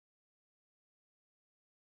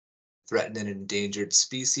Threatened and Endangered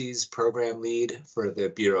Species Program Lead for the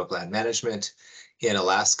Bureau of Land Management in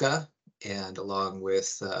Alaska. And along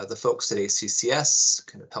with the folks at ACCS,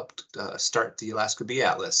 kind of helped start the Alaska Bee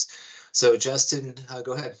Atlas. So Justin,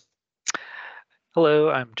 go ahead. Hello,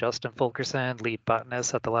 I'm Justin Fulkerson, lead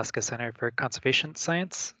botanist at the Alaska Center for Conservation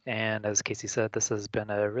Science. And as Casey said, this has been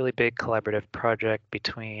a really big collaborative project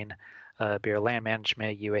between Bureau of Land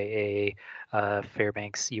Management, UAA,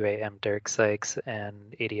 Fairbanks, UAM Derek Sykes, and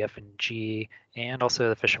ADF&G, and also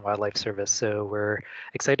the Fish and Wildlife Service. So we're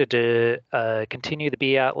excited to continue the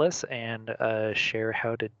Bee Atlas and share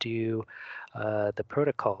how to do the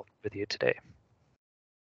protocol with you today.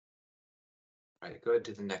 All right, go ahead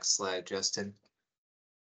to the next slide, Justin.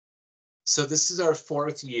 So this is our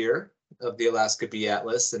 4th year of the Alaska Bee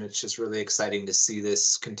Atlas, and it's just really exciting to see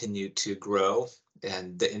this continue to grow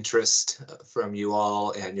and the interest from you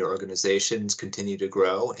all and your organizations continue to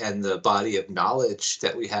grow, and the body of knowledge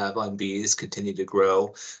that we have on bees continue to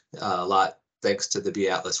grow a lot thanks to the Bee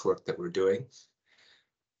Atlas work that we're doing.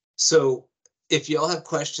 So if you all have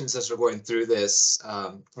questions as we're going through this,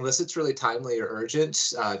 unless it's really timely or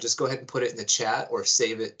urgent, just go ahead and put it in the chat or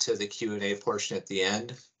save it to the Q&A portion at the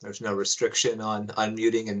end. There's no restriction on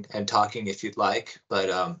unmuting and talking if you'd like,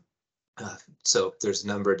 but so there's a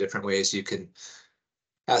number of different ways you can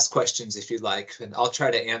ask questions if you'd like. And I'll try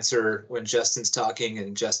to answer when Justin's talking,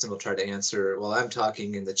 and Justin will try to answer while I'm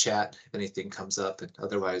talking in the chat if anything comes up, and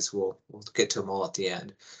otherwise we'll get to them all at the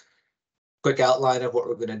end. Quick outline of what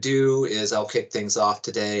we're going to do is I'll kick things off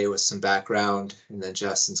today with some background, and then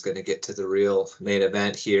Justin's going to get to the real main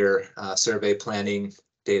event here, survey planning,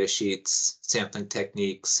 data sheets, sampling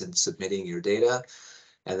techniques, and submitting your data.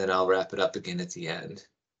 And then I'll wrap it up again at the end.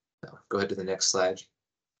 So go ahead to the next slide.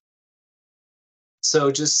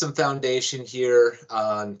 So just some foundation here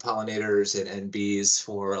on pollinators and bees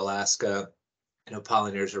for Alaska. I know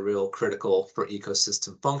pollinators are real critical for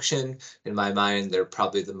ecosystem function. In my mind, they're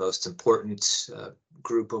probably the most important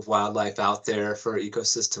group of wildlife out there for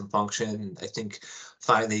ecosystem function. I think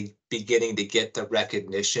finally beginning to get the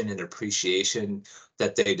recognition and appreciation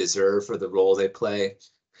that they deserve for the role they play.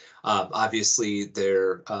 Obviously,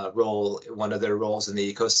 their one of their roles in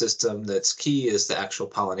the ecosystem that's key is the actual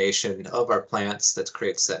pollination of our plants that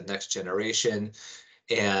creates that next generation,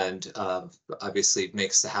 and obviously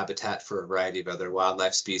makes the habitat for a variety of other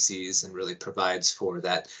wildlife species and really provides for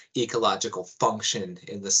that ecological function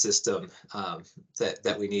in the system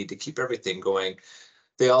that we need to keep everything going.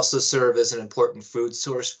 They also serve as an important food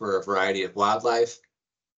source for a variety of wildlife.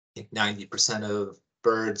 I think 90% of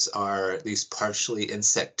birds are at least partially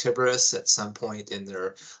insectivorous at some point in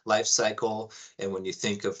their life cycle. And when you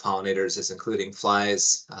think of pollinators as including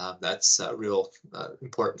flies, that's a real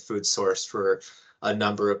important food source for a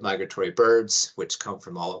number of migratory birds, which come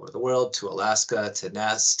from all over the world to Alaska to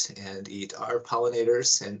nest and eat our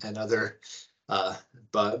pollinators and other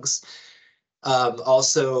bugs.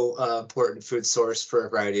 Also important food source for a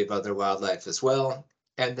variety of other wildlife as well.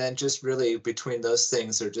 And then just really between those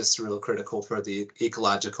things are just real critical for the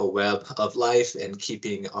ecological web of life and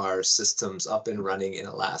keeping our systems up and running in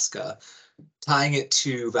Alaska. Tying it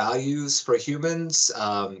to values for humans,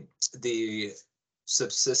 the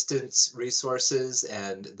subsistence resources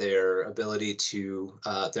and their ability to,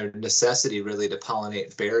 their necessity really to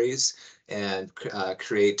pollinate berries and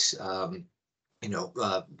create,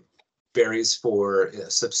 berries for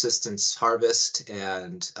subsistence harvest,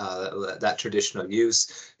 and that traditional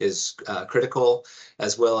use is critical,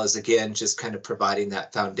 as well as, again, just kind of providing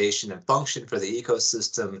that foundation and function for the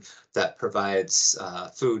ecosystem that provides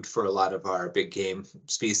food for a lot of our big game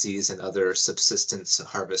species and other subsistence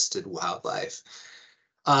harvested wildlife.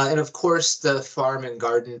 And of course, the farm and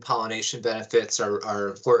garden pollination benefits are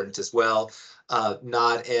important as well.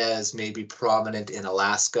 Not as maybe prominent in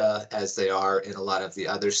Alaska as they are in a lot of the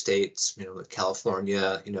other states.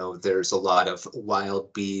 California, there's a lot of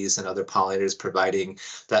wild bees and other pollinators providing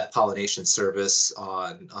that pollination service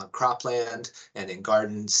on cropland and in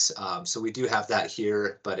gardens. So we do have that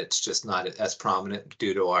here, but it's just not as prominent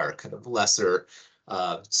due to our kind of lesser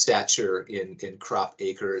stature in crop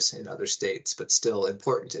acres in other states, but still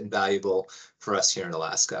important and valuable for us here in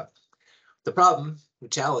Alaska. The problem, the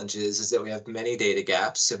challenge is that we have many data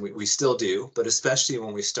gaps, and we still do, but especially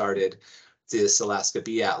when we started this Alaska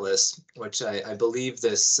Bee Atlas, which I believe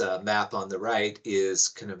this map on the right is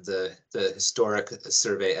kind of the historic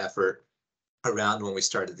survey effort around when we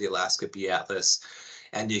started the Alaska Bee Atlas.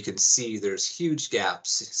 And you can see there's huge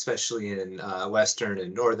gaps, especially in western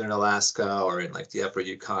and northern Alaska, or in like the upper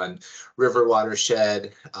Yukon River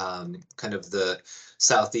watershed. Kind of the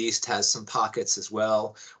southeast has some pockets as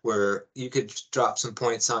well, where you could drop some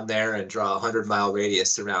points on there and draw a 100-mile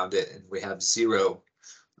radius around it. And we have zero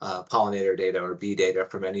pollinator data or bee data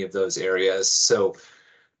from any of those areas. So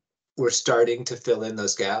we're starting to fill in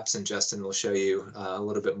those gaps, and Justin will show you a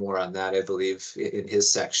little bit more on that, I believe, in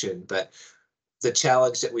his section. But the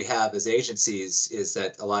challenge that we have as agencies is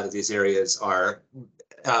that a lot of these areas are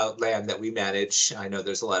land that we manage. I know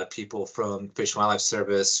there's a lot of people from Fish and Wildlife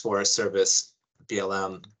Service, Forest Service,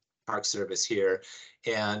 BLM, Park Service here.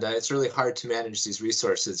 And it's really hard to manage these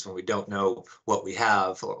resources when we don't know what we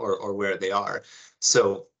have or where they are.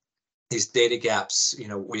 So these data gaps,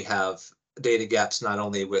 we have data gaps not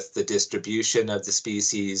only with the distribution of the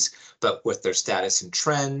species, but with their status and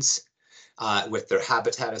trends, with their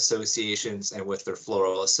habitat associations, and with their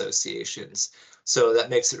floral associations. So that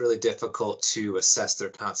makes it really difficult to assess their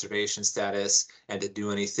conservation status and to do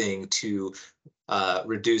anything to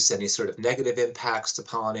reduce any sort of negative impacts to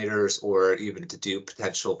pollinators, or even to do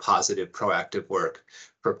potential positive proactive work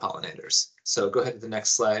for pollinators. So go ahead to the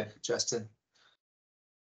next slide, Justin.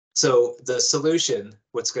 So the solution,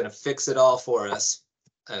 what's going to fix it all for us,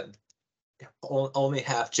 only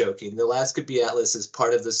half joking, the Alaska Bee Atlas is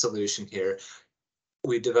part of the solution here.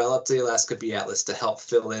 We developed the Alaska Bee Atlas to help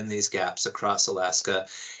fill in these gaps across Alaska.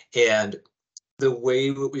 And the way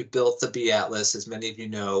that we built the Bee Atlas, as many of you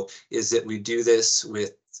know, is that we do this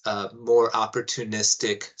with more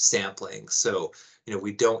opportunistic sampling. So,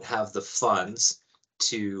 we don't have the funds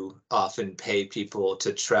to often pay people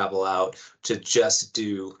to travel out to just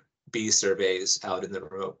do bee surveys out in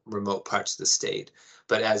the remote parts of the state.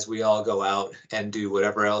 But as we all go out and do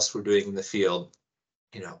whatever else we're doing in the field,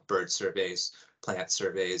 bird surveys, plant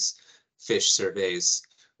surveys, fish surveys,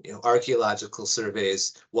 archaeological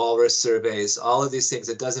surveys, walrus surveys, all of these things,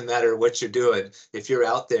 it doesn't matter what you're doing. If you're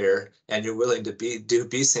out there and you're willing to do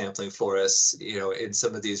bee sampling for us, in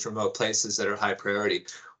some of these remote places that are high priority,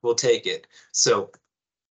 we'll take it. So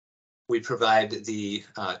we provide the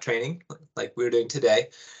training like we're doing today,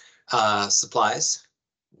 supplies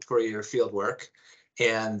for your field work.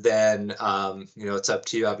 And then, it's up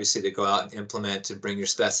to you, obviously, to go out and implement and bring your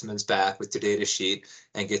specimens back with your data sheet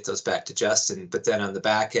and get those back to Justin. But then on the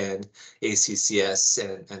back end,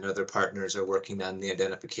 ACCS and other partners are working on the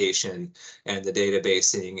identification and the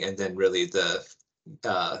databasing, and then really the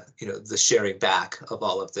sharing back of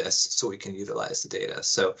all of this so we can utilize the data.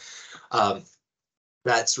 So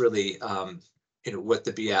that's really what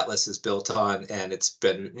the Bee Atlas is built on, and it's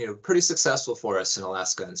been pretty successful for us in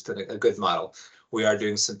Alaska, and it's been a good model. We are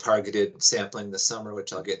doing some targeted sampling this summer,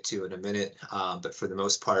 which I'll get to in a minute, but for the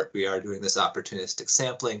most part, we are doing this opportunistic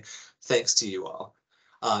sampling thanks to you all.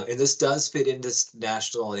 And this does fit into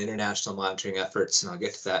national and international monitoring efforts, and I'll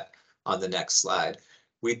get to that on the next slide.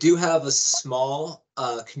 We do have a small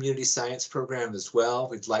community science program as well.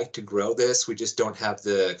 We'd like to grow this. We just don't have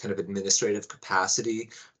the kind of administrative capacity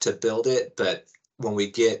to build it. But when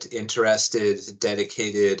we get interested,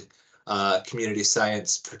 dedicated community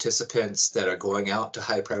science participants that are going out to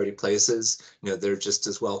high priority places, they're just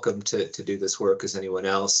as welcome to do this work as anyone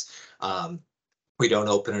else. We don't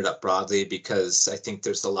open it up broadly because I think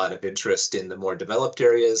there's a lot of interest in the more developed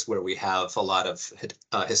areas where we have a lot of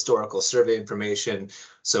historical survey information.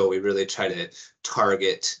 So we really try to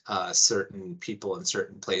target certain people in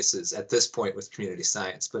certain places at this point with community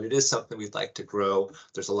science, but it is something we'd like to grow.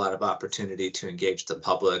 There's a lot of opportunity to engage the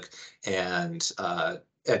public and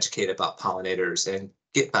educate about pollinators and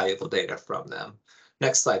get valuable data from them.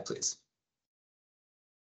 Next slide, please.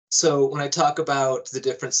 So when I talk about the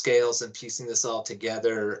different scales and piecing this all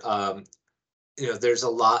together, there's a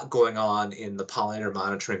lot going on in the pollinator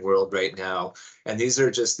monitoring world right now. And these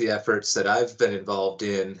are just the efforts that I've been involved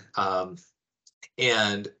in.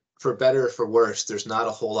 And for better or for worse, there's not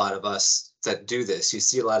a whole lot of us that do this. You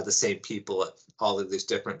see a lot of the same people at all of these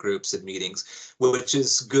different groups and meetings, which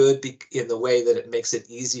is good in the way that it makes it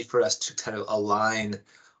easy for us to kind of align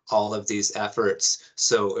all of these efforts.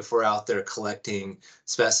 So if we're out there collecting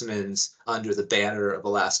specimens under the banner of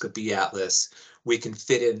Alaska Bee Atlas, we can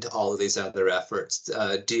fit into all of these other efforts,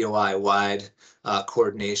 DOI-wide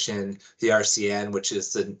coordination, the RCN, which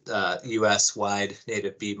is the US-wide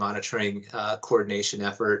native bee monitoring coordination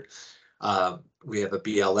effort. We have a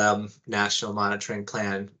BLM national monitoring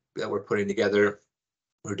plan that we're putting together.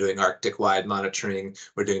 We're doing Arctic-wide monitoring.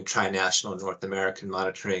 We're doing tri-national North American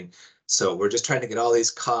monitoring. So we're just trying to get all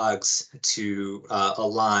these cogs to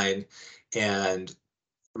align, and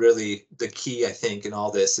really the key, I think, in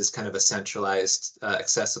all this is kind of a centralized,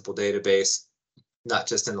 accessible database, not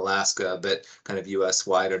just in Alaska, but kind of US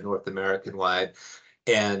wide or North American wide.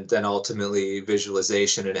 And then ultimately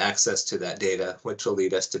visualization and access to that data, which will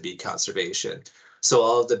lead us to bee conservation. So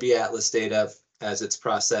all of the bee atlas data as it's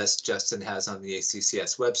processed, Justin has on the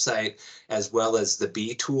ACCS website, as well as the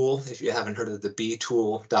bee tool. If you haven't heard of the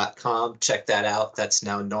beetool.com, check that out. That's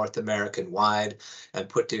now North American wide and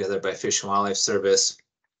put together by Fish and Wildlife Service.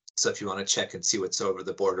 So if you want to check and see what's over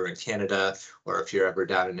the border in Canada, or if you're ever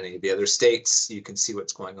down in any of the other states, you can see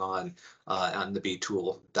what's going on the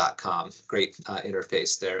beetool.com. Great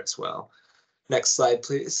interface there as well. Next slide,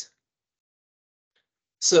 please.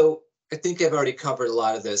 So I think I've already covered a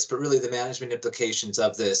lot of this, but really the management implications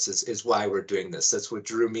of this is why we're doing this. That's what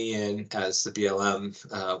drew me in as the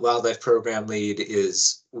BLM wildlife program lead.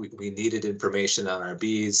 Is we needed information on our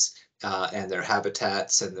bees and their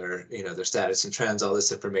habitats and their their status and trends, all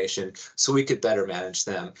this information, so we could better manage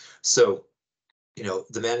them. So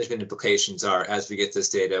the management implications are, as we get this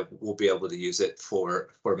data, we'll be able to use it for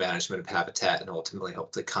management of habitat and ultimately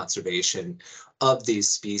hopefully conservation of these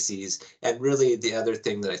species. And really the other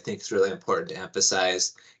thing that I think is really important to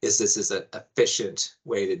emphasize is this is an efficient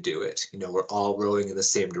way to do it. We're all rowing in the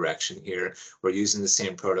same direction here. We're using the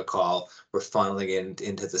same protocol. We're funneling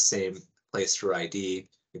into the same place for ID.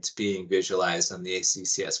 It's being visualized on the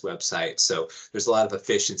ACCS website. So there's a lot of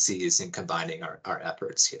efficiencies in combining our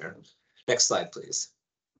efforts here. Next slide, please.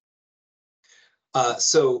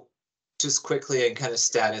 So just quickly and kind of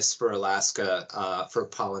status for Alaska for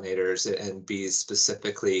pollinators and bees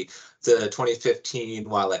specifically, the 2015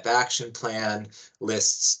 Wildlife Action Plan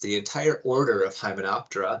lists the entire order of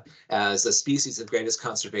Hymenoptera as a species of greatest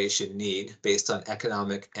conservation need based on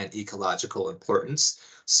economic and ecological importance.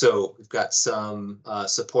 So we've got some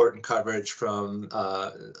support and coverage from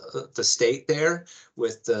the state there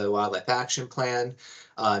with the Wildlife Action Plan.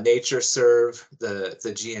 NatureServe, the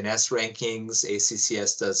GNS rankings,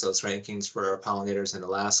 ACCS does those rankings for our pollinators in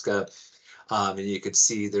Alaska. And you can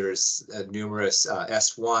see there's numerous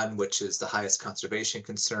S1, which is the highest conservation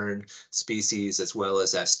concern species, as well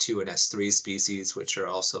as S2 and S3 species, which are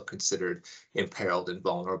also considered imperiled and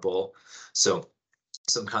vulnerable. So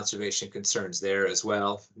some conservation concerns there as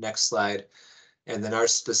well. Next slide. And then our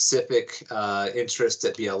specific interest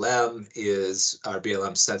at BLM is our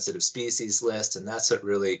BLM sensitive species list. And that's what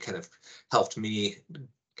really kind of helped me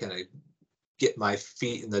kind of get my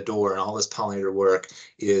feet in the door and all this pollinator work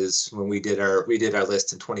is when we did our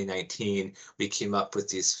list in 2019, we came up with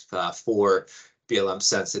these 4 BLM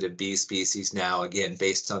sensitive bee species now, again,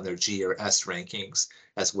 based on their G or S rankings,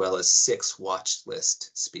 as well as 6 watch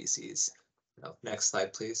list species. Next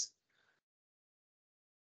slide, please.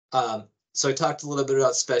 So I talked a little bit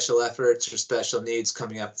about special efforts or special needs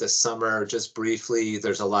coming up this summer. Just briefly,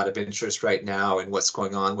 there's a lot of interest right now in what's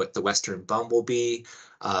going on with the Western bumblebee.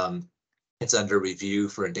 It's under review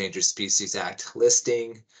for Endangered Species Act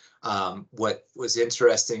listing. What was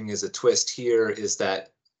interesting as a twist here is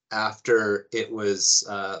that after it was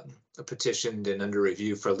petitioned and under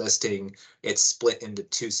review for listing, it's split into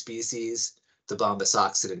 2 species, the Bombus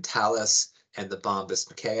occidentalis and the Bombus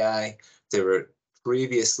mckay. They were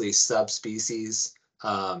previously subspecies,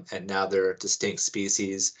 and now they're distinct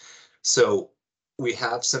species. So we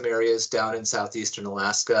have some areas down in southeastern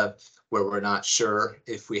Alaska where we're not sure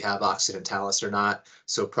if we have occidentalis or not.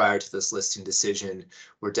 So prior to this listing decision,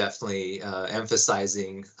 we're definitely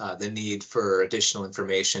emphasizing the need for additional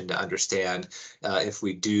information to understand if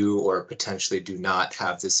we do or potentially do not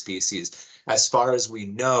have this species. As far as we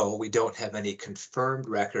know, we don't have any confirmed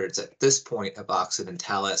records at this point of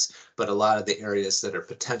occidentalis, but a lot of the areas that are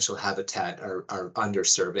potential habitat are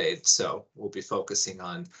undersurveyed. So we'll be focusing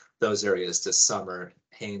on those areas this summer: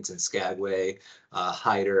 Haines and Skagway,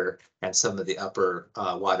 Hyder, and some of the upper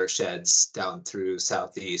watersheds down through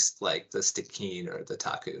southeast, like the Stikine or the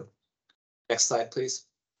Taku. Next slide, please.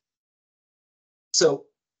 So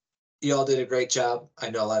you all did a great job. I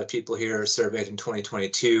know a lot of people here surveyed in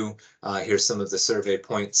 2022. Here's some of the survey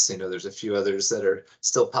points. There's a few others that are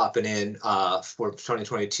still popping in for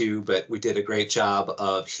 2022, but we did a great job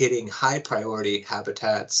of hitting high priority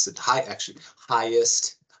habitats. And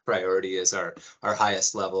highest priority is our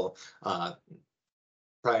highest level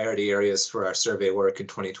priority areas for our survey work in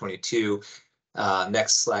 2022.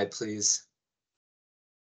 Next slide, please.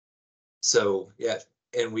 So yeah,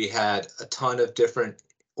 and we had a ton of different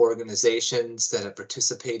organizations that have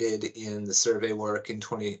participated in the survey work in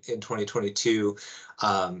 2022.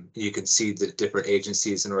 You can see the different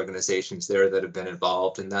agencies and organizations there that have been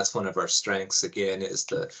involved, and that's one of our strengths. Again, is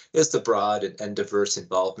the broad and diverse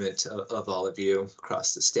involvement of all of you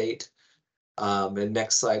across the state. And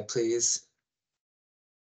next slide, please.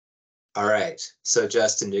 All right, so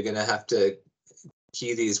Justin, you're gonna have to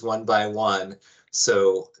key these one by one.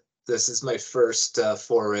 So this is my first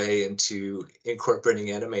foray into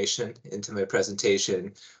incorporating animation into my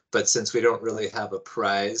presentation. But since we don't really have a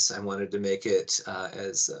prize, I wanted to make it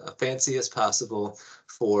as fancy as possible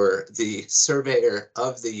for the Surveyor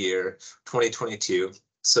of the Year 2022.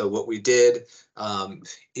 So what we did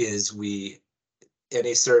is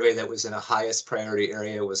any survey that was in a highest priority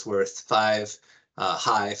area was worth 5,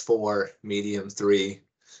 high 4, medium 3,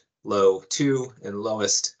 low 2, and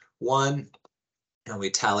lowest 1. And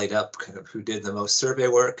we tallied up kind of who did the most survey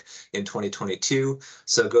work in 2022.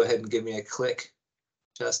 So go ahead and give me a click,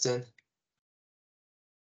 Justin.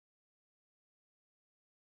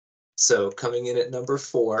 So coming in at number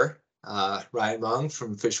 4, Ryan Mung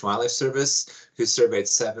from Fish and Wildlife Service, who surveyed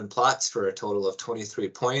 7 plots for a total of 23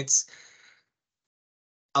 points.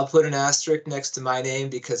 I'll put an asterisk next to my name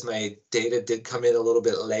because my data did come in a little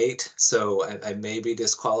bit late, so I may be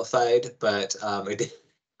disqualified, but I did,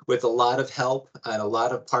 with a lot of help and a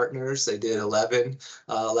lot of partners. I did 11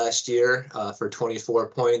 last year for 24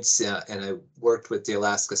 points, and I worked with the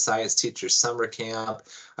Alaska Science Teachers Summer Camp.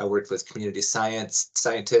 I worked with community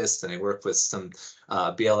scientists, and I worked with some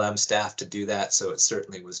BLM staff to do that, so it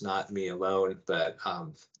certainly was not me alone, but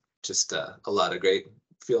just a lot of great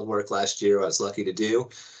field work last year I was lucky to do.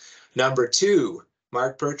 Number 2,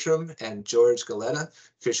 Mark Bertram and George Galetta,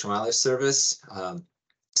 Fish and Wildlife Service.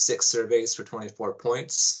 6 surveys for 24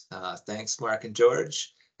 points. Thanks, Mark and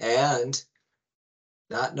George. And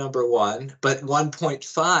not number 1, but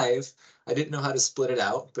 1.5. I didn't know how to split it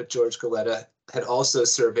out, but George Galetta had also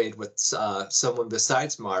surveyed with someone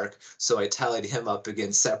besides Mark, so I tallied him up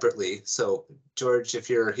again separately. So George, if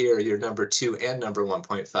you're here, you're number 2 and number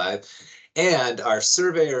 1.5. And our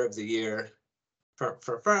Surveyor of the Year,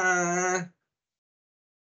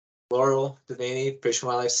 Laurel Devaney, Fish and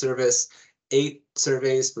Wildlife Service, 8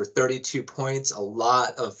 surveys for 32 points, a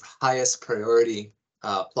lot of highest priority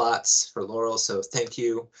plots for Laurel. So thank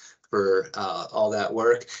you for all that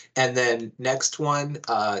work. And then next one,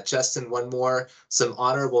 Justin, one more, some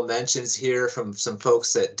honorable mentions here from some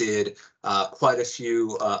folks that did quite a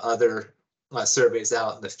few other surveys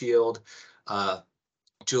out in the field.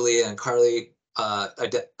 Julia and Carly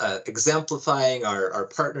exemplifying our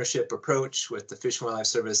partnership approach with the Fish and Wildlife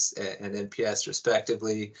Service and NPS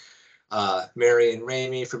respectively. Mary and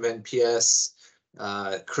Ramey from NPS,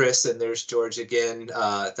 Chris, and there's George again.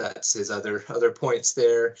 That's his other points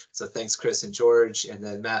there. So thanks, Chris and George. And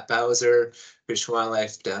then Matt Bowser, Fish and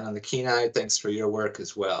Wildlife down on the Kenai. Thanks for your work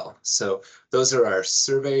as well. So those are our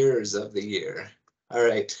Surveyors of the Year. All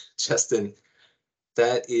right, Justin,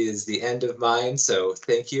 that is the end of mine. So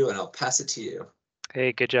thank you, and I'll pass it to you.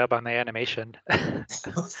 Hey, good job on the animation.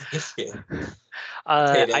 Thank you.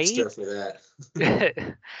 Paid extra for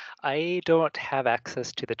that. I don't have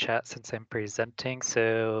access to the chat since I'm presenting,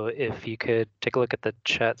 so if you could take a look at the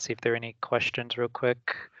chat, see if there are any questions real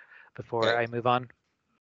quick before I move on.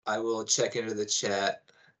 I will check into the chat.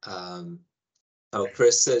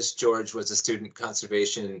 Chris says George was a Student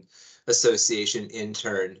Conservation Association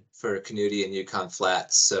intern for Canudi and Yukon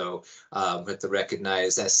Flats, so with the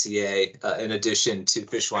recognized SCA in addition to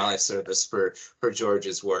Fish and Wildlife Service for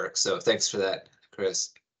George's work. So thanks for that,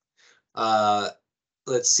 Chris.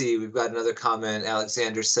 Let's see, we've got another comment.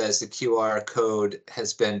 Alexander says the QR code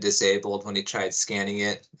has been disabled when he tried scanning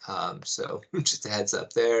it. So just a heads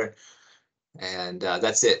up there. And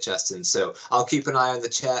that's it, Justin. So I'll keep an eye on the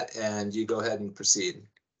chat and you go ahead and proceed.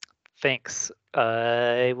 Thanks.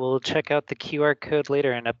 I will check out the QR code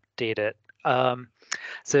later and update it.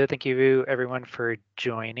 So thank you everyone for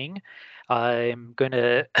joining. I'm going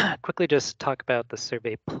to quickly just talk about the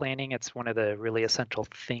survey planning. It's one of the really essential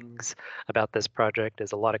things about this project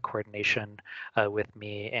is a lot of coordination with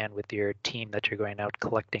me and with your team that you're going out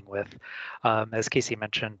collecting with. As Casey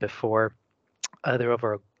mentioned before,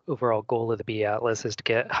 the overall goal of the Bee Atlas is to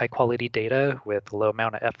get high quality data with low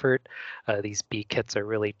amount of effort. These bee kits are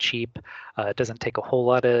really cheap. It doesn't take a whole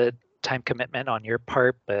lot of time commitment on your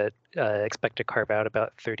part, but expect to carve out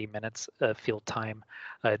about 30 minutes of field time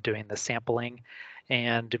doing the sampling.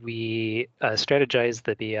 And we strategize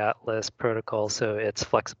the Bee Atlas protocol so it's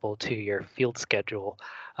flexible to your field schedule.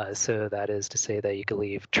 So that is to say that you can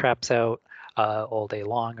leave traps out all day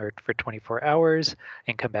long or for 24 hours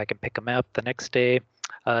and come back and pick them up the next day.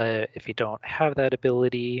 If you don't have that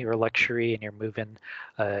ability or luxury and you're moving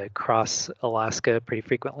across Alaska pretty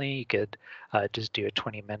frequently, you could just do a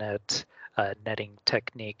 20-minute netting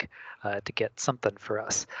technique to get something for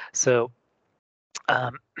us. So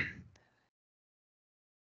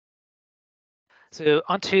So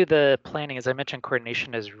onto the planning, as I mentioned,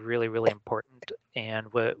 coordination is really, really important.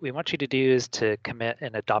 And what we want you to do is to commit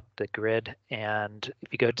and adopt the grid. And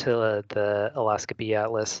if you go to the Alaska Bee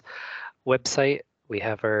Atlas website, we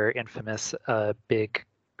have our infamous big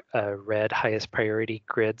red highest priority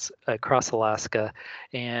grids across Alaska.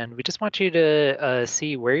 And we just want you to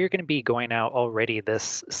see where you're going to be going out already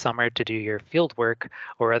this summer to do your field work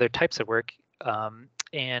or other types of work.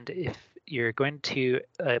 And if you're going to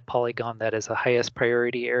a polygon that is a highest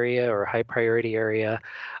priority area or high priority area,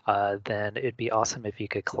 then it'd be awesome if you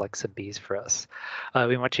could collect some bees for us.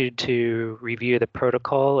 We want you to review the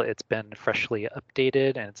protocol. It's been freshly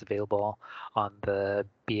updated and it's available on the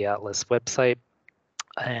Bee Atlas website.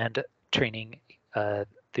 And training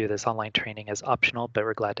through this online training is optional, but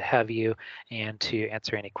we're glad to have you and to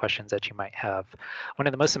answer any questions that you might have. One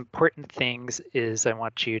of the most important things is I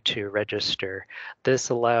want you to register. This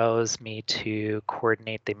allows me to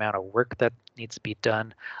coordinate the amount of work that needs to be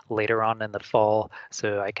done later on in the fall,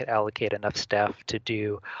 so I could allocate enough staff to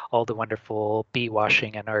do all the wonderful bee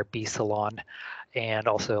washing in our bee salon, and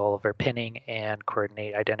also all of our pinning and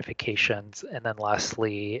coordinate identifications. And then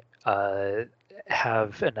lastly,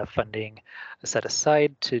 have enough funding set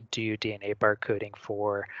aside to do DNA barcoding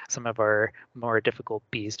for some of our more difficult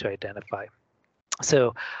bees to identify.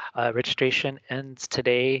 So registration ends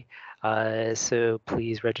today, so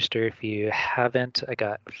please register if you haven't. I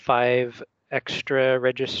got 5 extra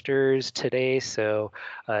registers today, so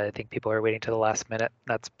I think people are waiting to the last minute.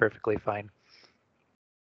 That's perfectly fine.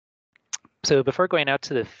 So before going out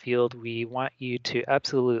to the field, we want you to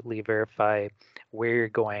absolutely verify where you're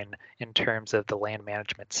going in terms of the land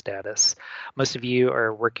management status. Most of you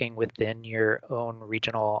are working within your own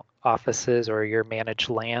regional offices or your managed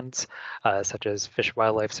lands, such as Fish and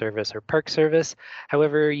Wildlife Service or Park Service.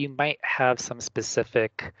 However, you might have some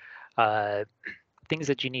specific things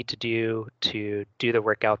that you need to do the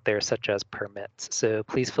work out there, such as permits. So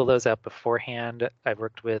please fill those out beforehand. I've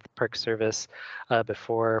worked with Park Service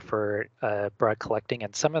before for broad collecting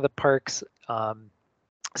in some of the parks.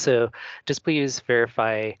 So just please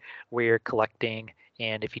verify where you're collecting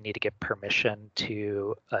and if you need to get permission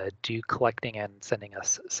to do collecting and sending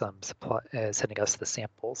us some sending us the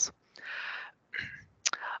samples.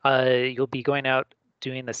 You'll be going out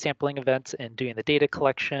doing the sampling events and doing the data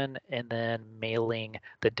collection, and then mailing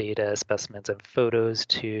the data, specimens, and photos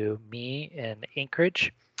to me in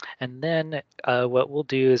Anchorage. And then what we'll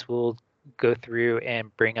do is we'll go through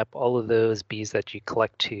and bring up all of those bees that you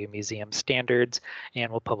collect to museum standards, and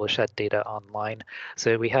we'll publish that data online.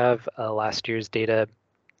 So we have last year's data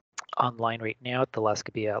online right now at the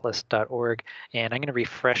alaskabeeatlas.org, and I'm going to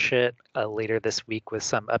refresh it later this week with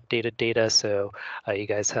some updated data, so you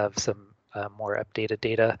guys have some more updated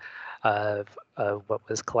data of what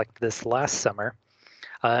was collected this last summer.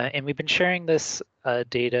 And we've been sharing this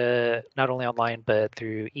data not only online, but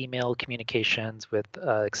through email communications with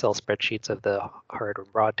Excel spreadsheets of the hard and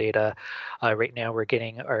raw data. Right now, we're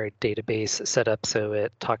getting our database set up so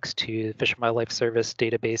it talks to Fish and Wildlife Service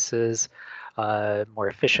databases more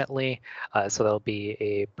efficiently. So that'll be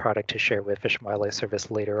a product to share with Fish and Wildlife Service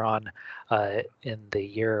later on in the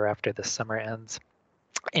year or after the summer ends.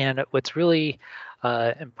 And what's really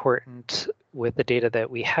important with the data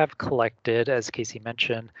that we have collected, as Casey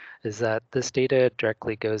mentioned, is that this data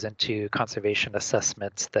directly goes into conservation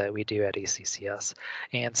assessments that we do at ACCS.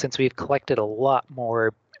 And since we've collected a lot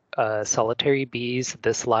more solitary bees,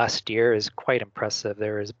 this last year is quite impressive.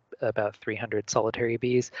 There is about 300 solitary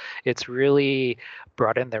bees. It's really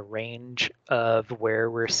broadened the range of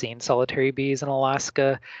where we're seeing solitary bees in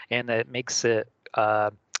Alaska, and it makes it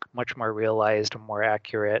much more realized, more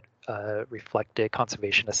accurate, reflected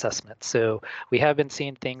conservation assessment. So we have been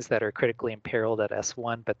seeing things that are critically imperiled at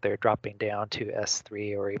S1, but they're dropping down to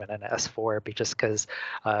S3 or even an S4, just because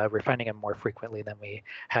we're finding them more frequently than we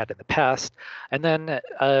had in the past. And then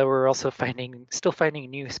we're also still finding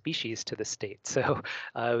new species to the state. So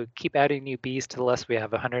we keep adding new bees to the list. We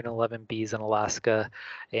have 111 bees in Alaska.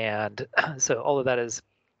 And so all of that is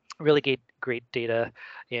really great data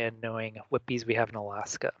in knowing what bees we have in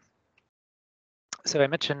Alaska. So I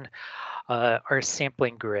mentioned our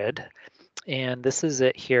sampling grid, and this is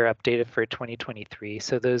it here updated for 2023.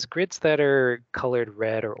 So those grids that are colored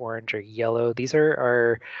red or orange or yellow, these are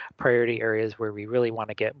our priority areas where we really want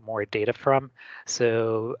to get more data from.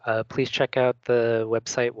 So please check out the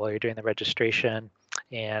website while you're doing the registration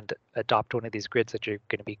and adopt one of these grids that you're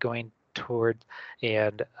going to be going toward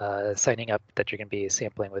and signing up that you're going to be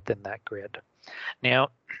sampling within that grid. Now,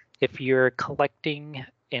 if you're collecting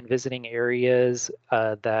and visiting areas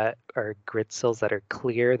that are grid cells that are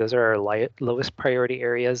clear, those are our lowest priority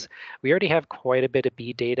areas. We already have quite a bit of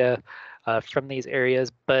bee data from these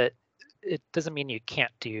areas, but it doesn't mean you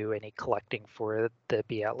can't do any collecting for the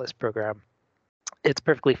Bee Atlas program. It's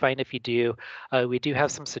perfectly fine if you do. We do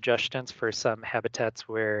have some suggestions for some habitats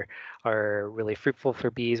where are really fruitful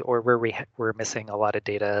for bees, or where we're missing a lot of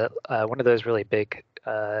data. One of those really big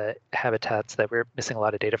habitats that we're missing a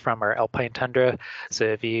lot of data from are alpine tundra. So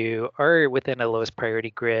if you are within a lowest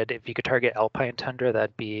priority grid, if you could target alpine tundra,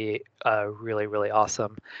 that'd be really, really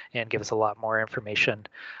awesome and give us a lot more information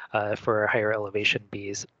for higher elevation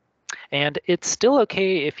bees. And it's still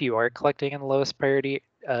okay if you are collecting in the lowest priority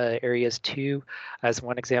areas too. As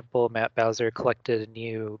one example, Matt Bowser collected a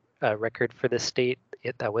new record for the state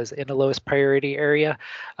that was in a lowest priority area,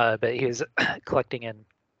 but he was collecting in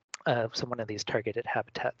one of these targeted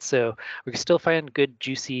habitats. So we can still find good,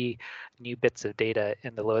 juicy new bits of data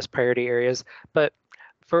in the lowest priority areas, but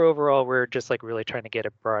for overall, we're just like really trying to get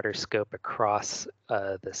a broader scope across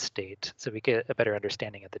the state so we get a better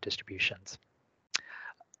understanding of the distributions.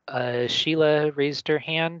 Sheila raised her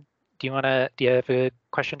hand. Do you have a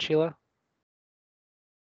question, Sheila?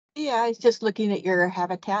 Yeah, I was just looking at your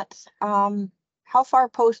habitats. How far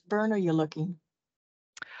post-burn are you looking?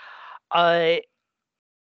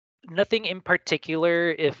 Nothing in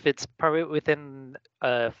particular. If it's probably within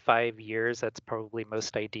 5 years, that's probably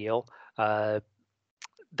most ideal.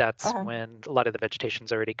 That's when a lot of the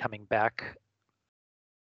vegetation's already coming back.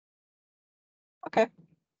 Okay.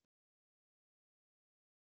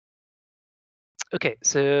 Okay,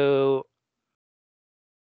 so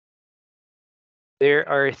there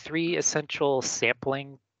are 3 essential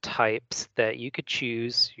sampling types that you could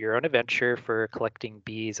choose your own adventure for collecting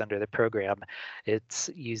bees under the program. It's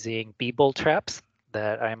using bee bowl traps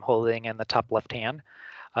that I'm holding in the top left-hand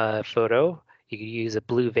photo. You could use a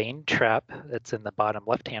blue vein trap that's in the bottom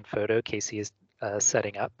left-hand photo Casey is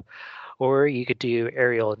setting up, or you could do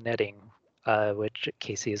aerial netting, which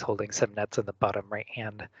Casey is holding some nets in the bottom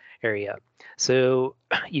right-hand area. So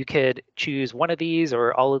you could choose one of these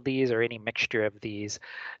or all of these or any mixture of these.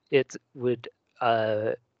 It would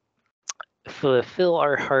fulfill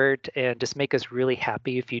our heart and just make us really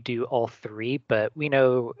happy if you do all 3, but we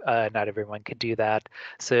know not everyone could do that.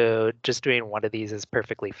 So just doing one of these is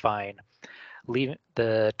perfectly fine.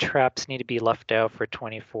 The traps need to be left out for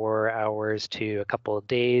 24 hours to a couple of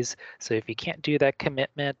days. So if you can't do that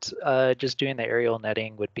commitment, just doing the aerial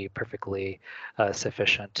netting would be perfectly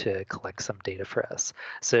sufficient to collect some data for us.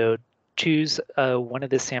 So choose one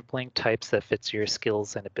of the sampling types that fits your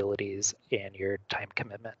skills and abilities and your time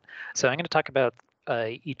commitment. So I'm going to talk about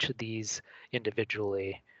each of these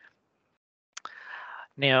individually.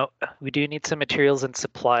 Now, we do need some materials and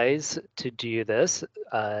supplies to do this,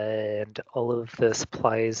 and all of the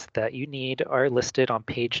supplies that you need are listed on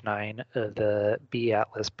page 9 of the Bee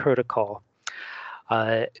Atlas protocol.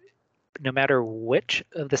 No matter which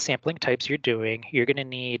of the sampling types you're doing, you're going to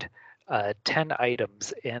need 10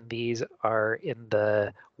 items, and these are in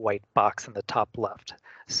the white box in the top left.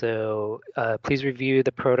 So please review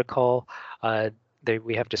the protocol.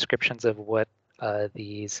 We have descriptions of what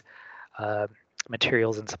these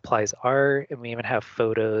materials and supplies are, and we even have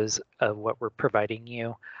photos of what we're providing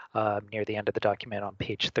you near the end of the document on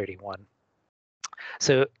page 31.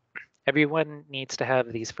 So everyone needs to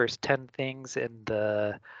have these first 10 things in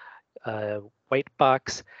the white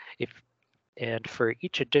box. And for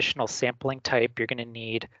each additional sampling type, you're going to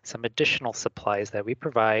need some additional supplies that we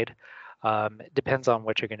provide. It depends on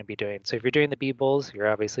what you're going to be doing. So if you're doing the bee bowls, you're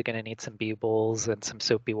obviously going to need some bee bowls and some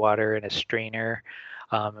soapy water and a strainer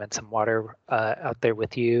and some water out there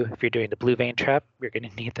with you. If you're doing the blue vein trap, you're going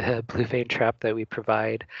to need the blue vein trap that we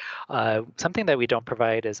provide. Something that we don't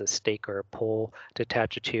provide is a stake or a pole to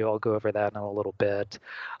attach it to. I'll go over that in a little bit.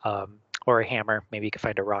 Or a hammer. Maybe you can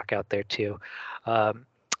find a rock out there too.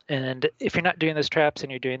 And if you're not doing those traps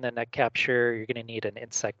and you're doing the net capture, you're going to need an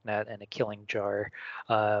insect net and a killing jar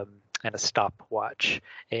and a stopwatch.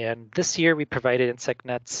 And this year we provided insect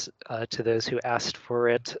nets to those who asked for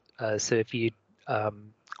it. So if you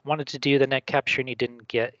wanted to do the net capture and you didn't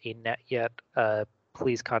get a net yet,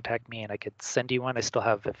 please contact me and I could send you one. I still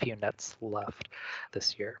have a few nets left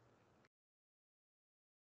this year.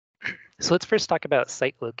 So let's first talk about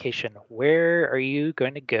site location. Where are you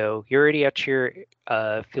going to go? You're already at your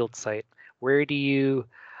field site. Where do you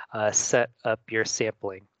set up your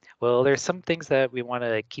sampling? Well, there's some things that we want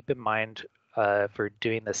to keep in mind for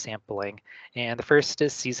doing the sampling. And the first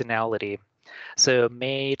is seasonality. So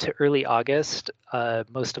May to early August,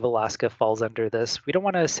 most of Alaska falls under this. We don't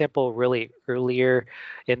want to sample really earlier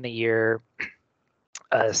in the year,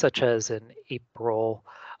 such as in April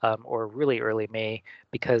or really early May,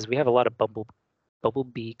 because we have a lot of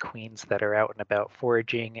bumblebee queens that are out and about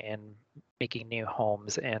foraging and making new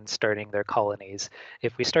homes and starting their colonies.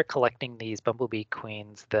 If we start collecting these bumblebee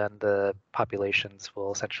queens, then the populations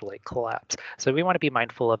will essentially collapse. So we want to be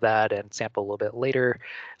mindful of that and sample a little bit later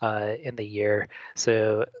in the year.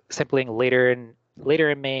 So sampling later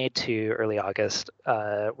in May to early August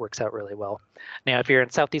works out really well. Now, if you're in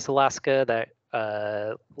Southeast Alaska,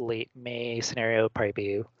 that late May scenario would probably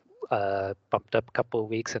be bumped up a couple of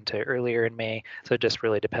weeks into earlier in May. So it just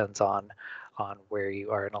really depends on where you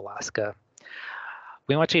are in Alaska.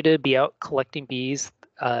 We want you to be out collecting bees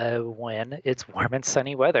when it's warm and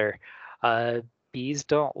sunny weather. Bees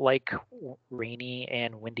don't like rainy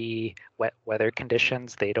and windy, wet weather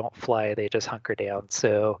conditions. They don't fly, they just hunker down.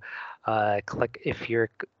 So if you're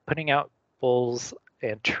putting out bowls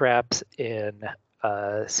and traps in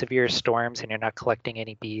severe storms and you're not collecting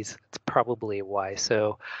any bees, it's probably why.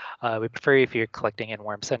 So we prefer if you're collecting in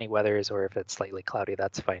warm sunny weathers, or if it's slightly cloudy,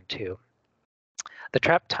 that's fine too. The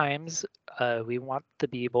trap times, we want the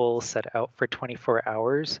bee bowl set out for 24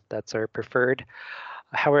 hours. That's our preferred.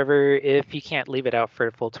 However, if you can't leave it out for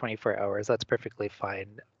a full 24 hours, that's perfectly fine.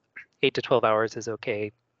 8 to 12 hours is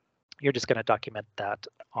okay. You're just going to document that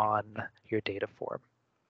on your data form.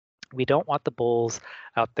 We don't want the bowls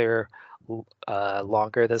out there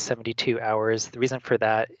longer than 72 hours. The reason for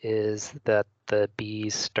that is that the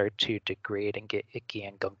bees start to degrade and get icky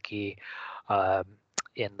and gunky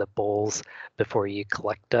in the bowls before you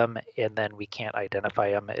collect them, and then we can't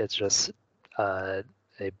identify them. It's just a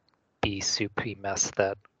bee soupy mess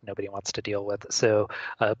that nobody wants to deal with. So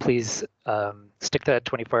please stick to that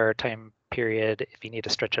 24-hour time period. If you need to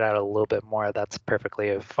stretch it out a little bit more, that's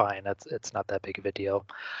perfectly fine. It's not that big of a deal.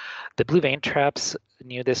 The blue vein traps,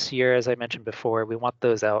 new this year, as I mentioned before, we want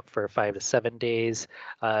those out for 5 to 7 days,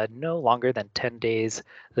 no longer than 10 days.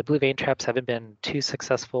 The blue vein traps haven't been too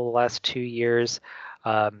successful the last 2 years.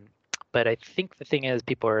 But I think the thing is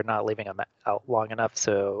people are not leaving them out long enough.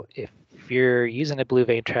 So if you're using a blue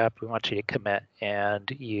vein trap, we want you to commit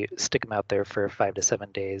and you stick them out there for 5 to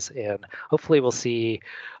 7 days. And hopefully we'll see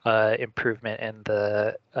improvement in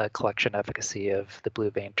the collection efficacy of the blue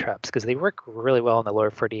vein traps, because they work really well in the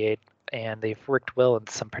lower 48 and they've worked well in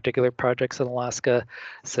some particular projects in Alaska.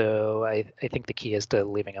 So I think the key is to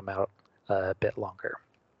leaving them out a bit longer.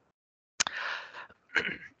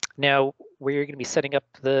 Now, where you're going to be setting up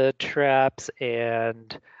the traps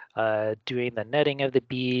and doing the netting of the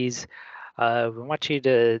bees, we want you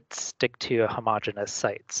to stick to a homogeneous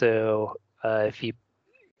site. So if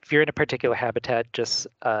you're in a particular habitat, just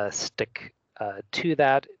stick to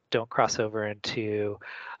that. Don't cross over into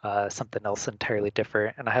something else entirely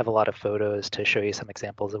different. And I have a lot of photos to show you some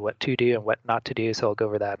examples of what to do and what not to do. So I'll go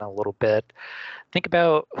over that in a little bit. Think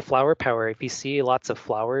about flower power. If you see lots of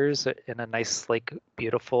flowers in a nice, like,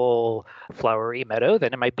 beautiful flowery meadow,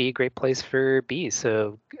 then it might be a great place for bees.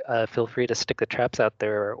 So feel free to stick the traps out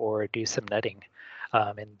there or do some netting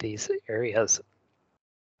in these areas.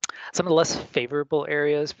 Some of the less favorable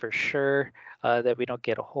areas, for sure, that we don't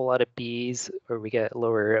get a whole lot of bees or we get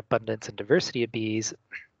lower abundance and diversity of bees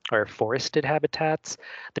are forested habitats.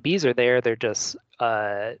 The bees are there, they're just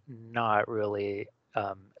not really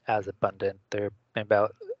as abundant. They're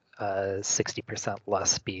about 60%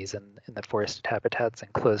 less bees in the forested habitats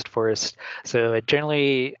and closed forest. So I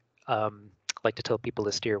generally like to tell people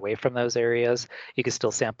to steer away from those areas. You can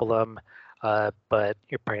still sample them, but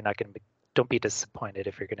you're probably not going to be, don't be disappointed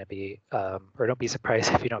if you're going to be, or don't be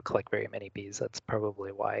surprised if you don't collect very many bees. That's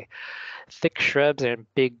probably why. Thick shrubs and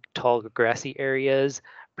big, tall, grassy areas,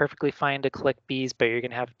 perfectly fine to collect bees, but you're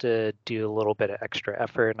going to have to do a little bit of extra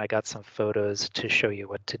effort. And I got some photos to show you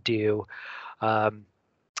what to do.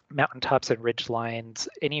 Mountaintops and ridge lines,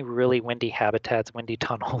 any really windy habitats, windy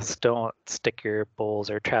tunnels, don't stick your bowls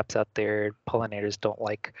or traps out there. Pollinators don't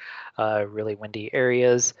like really windy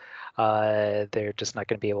areas. They're just not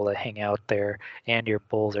going to be able to hang out there, and your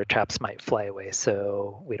bowls or traps might fly away.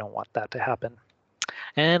 So we don't want that to happen.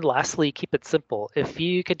 And lastly, keep it simple. If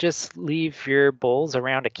you could just leave your bowls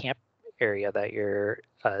around a camp area that you're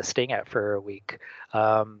staying at for a week,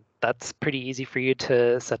 that's pretty easy for you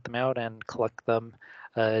to set them out and collect them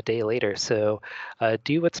a day later. So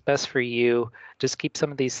do what's best for you. Just keep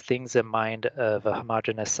some of these things in mind of a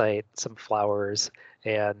homogeneous site, some flowers,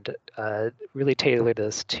 and really tailor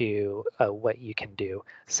this to what you can do.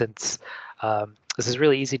 Since this is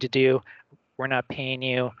really easy to do, we're not paying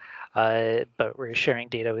you, but we're sharing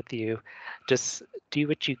data with you. Just do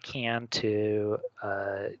what you can to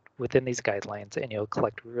within these guidelines, and you'll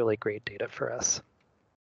collect really great data for us.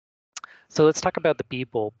 So let's talk about the bee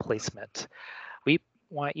bowl placement. We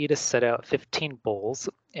want you to set out 15 bowls,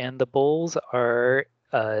 and the bowls are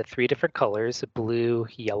 3 different colors: blue,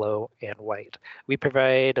 yellow, and white. We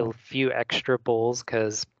provide a few extra bowls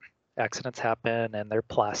because accidents happen and they're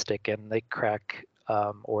plastic and they crack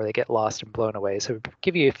or they get lost and blown away. So we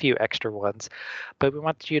give you a few extra ones, but we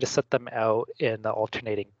want you to set them out in the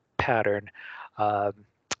alternating pattern.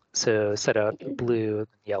 So set out blue,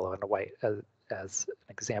 yellow, and white as an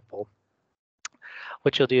example.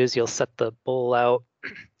 What you'll do is you'll set the bowl out,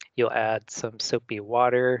 you'll add some soapy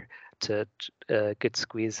water to a good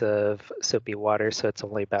squeeze of soapy water, so it's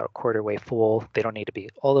only about a quarter way full. They don't need to be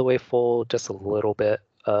all the way full, just a little bit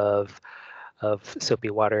of soapy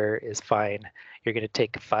water is fine. You're going to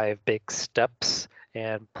take 5 big steps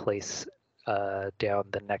and place down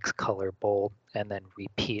the next color bowl and then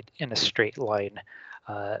repeat in a straight line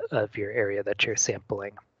of your area that you're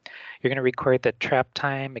sampling. You're going to record the trap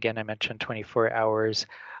time. Again, I mentioned 24 hours,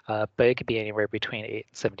 but it could be anywhere between 8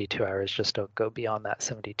 and 72 hours. Just don't go beyond that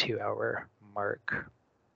 72-hour mark.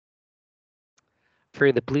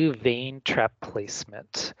 For the blue vein trap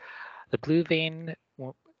placement, the blue vein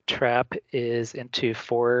trap is into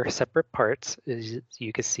 4 separate parts, as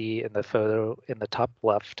you can see in the photo in the top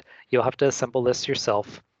left. You'll have to assemble this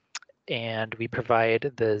yourself, and we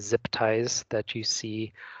provide the zip ties that you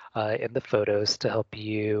see in the photos to help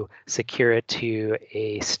you secure it to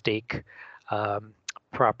a stake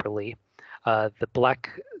properly. The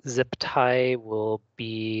black zip tie will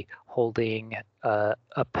be holding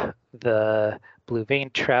up the blue vein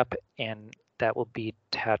trap, and that will be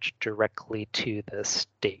attached directly to the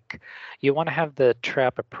stake. You want to have the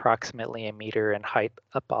trap approximately 1 meter in height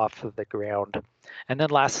up off of the ground. And then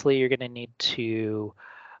lastly, you're going to need to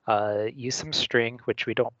use some string, which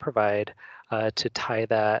we don't provide, to tie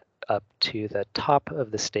that up to the top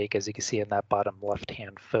of the stake, as you can see in that bottom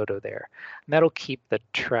left-hand photo there. And that'll keep the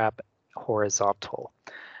trap horizontal.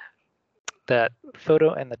 That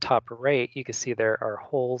photo in the top right, you can see there are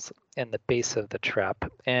holes in the base of the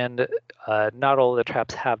trap, and not all of the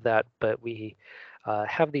traps have that, but we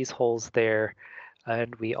have these holes there,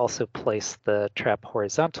 and we also place the trap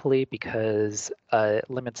horizontally because it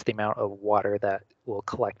limits the amount of water that will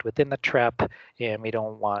collect within the trap, and we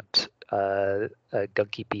don't want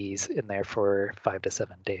gunky bees in there for 5 to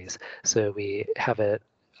 7 days. So we have it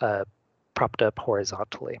propped up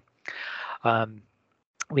horizontally.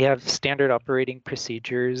 We have standard operating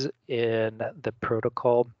procedures in the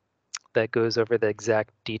protocol that goes over the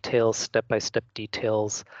exact details, step-by-step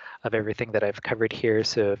details of everything that I've covered here.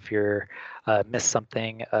 So if you're missed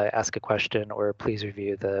something, ask a question or please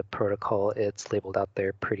review the protocol. It's labeled out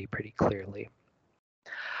there pretty clearly.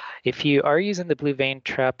 If you are using the blue vein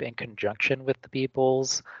trap in conjunction with the bee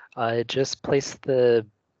bowls, just place the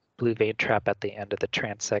blue vein trap at the end of the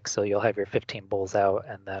transect. So you'll have your 15 bowls out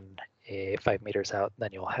and then 5 meters out, then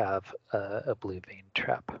you'll have a blue vein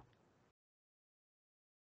trap.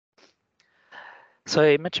 So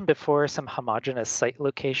I mentioned before some homogeneous site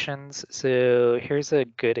locations. So here's a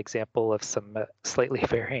good example of some slightly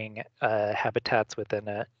varying habitats within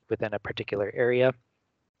a particular area.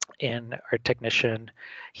 And our technician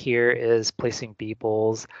here is placing bee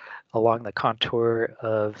bowls along the contour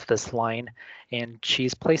of this line, and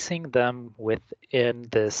she's placing them within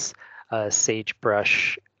this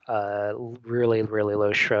sagebrush, really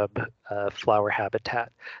low shrub flower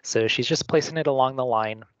habitat. So she's just placing it along the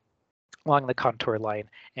line, along the contour line,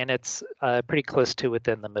 and it's pretty close to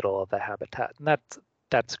within the middle of the habitat, and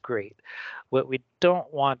that's great. What we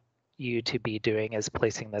don't want you to be doing is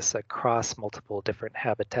placing this across multiple different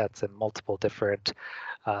habitats and multiple different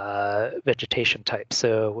vegetation types.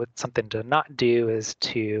 So something to not do is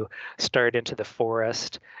to start into the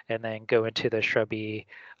forest and then go into the shrubby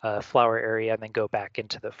flower area and then go back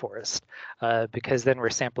into the forest, because then we're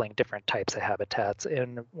sampling different types of habitats.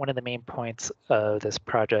 And one of the main points of this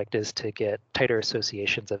project is to get tighter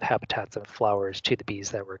associations of habitats and flowers to the bees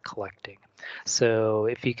that we're collecting. So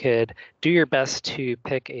if you could do your best to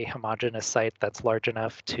pick a homogeneous site that's large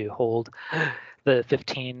enough to hold the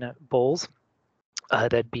 15 bowls,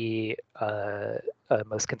 that'd be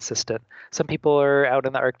most consistent. Some people are out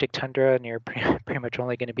in the Arctic tundra and you're pretty much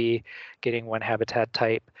only going to be getting one habitat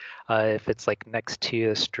type. If it's like next to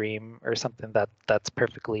a stream or something, that's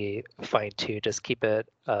perfectly fine too. Just keep it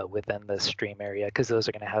within the stream area, because those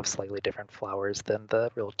are going to have slightly different flowers than the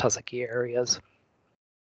real tussocky areas.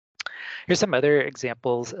 Here's some other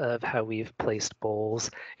examples of how we've placed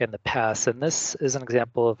bowls in the past. And this is an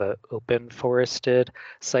example of an open forested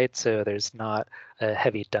site. So there's not a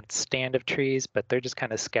heavy dense stand of trees, but they're just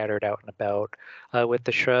kind of scattered out and about with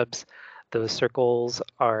the shrubs. Those circles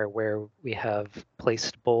are where we have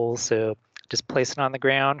placed bowls. So just place it on the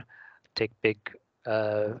ground, take big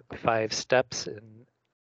 5 steps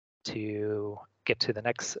to get to the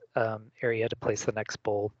next area to place the next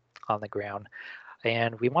bowl on the ground.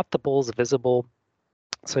 And we want the bowls visible.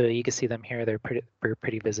 So you can see them here, they're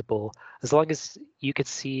pretty visible. As long as you could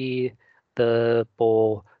see the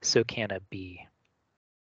bowl, so can a bee.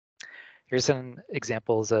 Here's some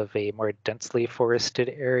examples of a more densely forested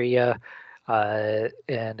area.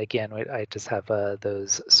 And again, I just have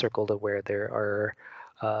those circled where there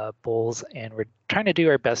are bowls, and we're trying to do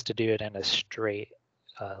our best to do it in a straight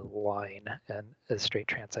line and a straight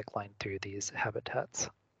transect line through these habitats.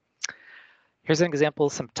 Here's an example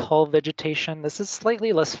of some tall vegetation. This is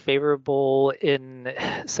slightly less favorable in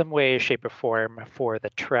some way, shape, or form for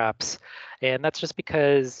the traps. And that's just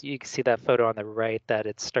because you can see that photo on the right that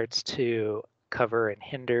it starts to cover and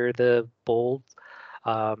hinder the bowl.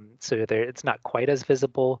 So there, it's not quite as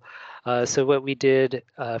visible. So what we did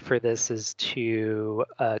for this is to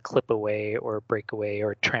clip away or break away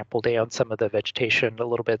or trample down some of the vegetation a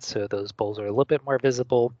little bit so those bowls are a little bit more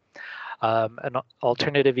visible. An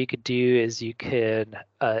alternative you could do is you can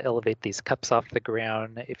elevate these cups off the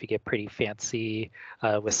ground if you get pretty fancy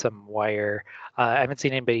with some wire. I haven't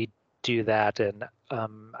seen anybody do that, and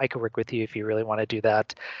I could work with you if you really want to do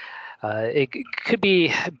that. It could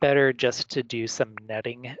be better just to do some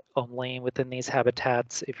netting only within these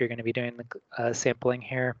habitats if you're going to be doing the sampling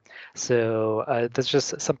here. So that's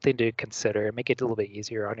just something to consider. Make it a little bit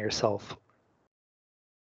easier on yourself.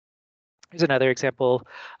 Here's another example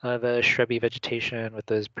of a shrubby vegetation with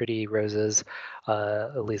those pretty roses.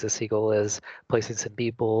 Elisa Siegel is placing some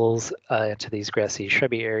bee bowls into these grassy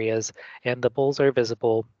shrubby areas, and the bowls are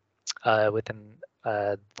visible within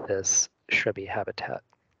this shrubby habitat.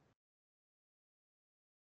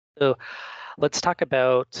 So let's talk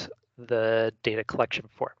about the data collection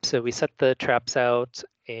form. So we set the traps out,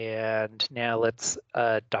 and now let's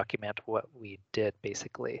document what we did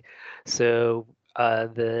basically. So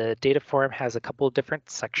the data form has a couple of different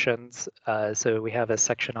sections. So we have a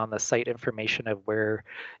section on the site information of where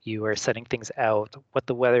you are setting things out, what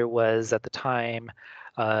the weather was at the time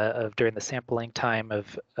of during the sampling time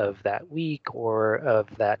of that week or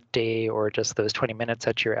of that day or just those 20 minutes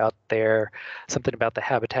that you're out there, something about the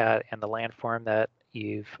habitat and the landform that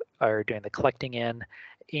you are doing the collecting in,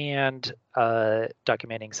 and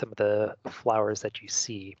documenting some of the flowers that you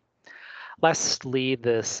see. Lastly,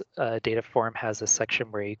 this data form has a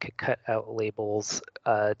section where you could cut out labels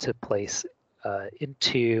to place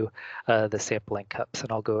into the sampling cups,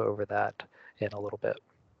 and I'll go over that in a little bit.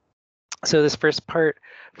 So this first part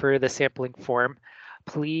for the sampling form,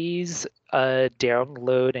 please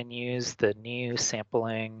download and use the new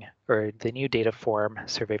sampling or the new data form,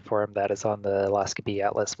 survey form that is on the Alaska Bee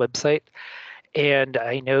Atlas website. And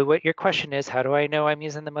I know what your question is, how do I know I'm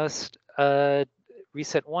using the most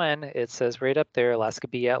recent one? It says right up there, Alaska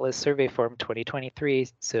Bee Atlas Survey Form 2023.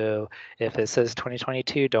 So if it says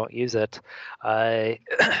 2022, don't use it.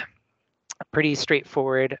 Pretty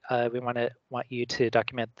straightforward. We want you to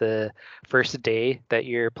document the first day that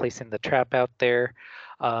you're placing the trap out there.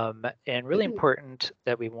 And really important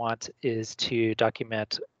that we want is to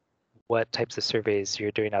document what types of surveys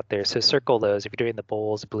you're doing out there. So circle those if you're doing the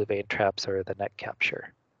bowls, blue vein traps, or the net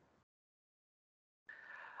capture.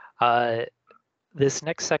 This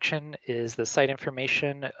next section is the site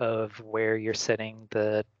information of where you're setting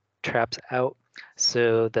the traps out.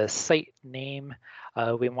 So the site name,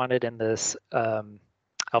 we want it in this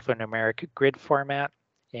alphanumeric grid format,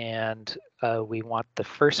 and we want the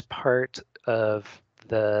first part of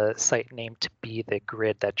the site name to be the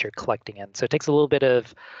grid that you're collecting in. So it takes a little bit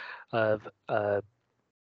of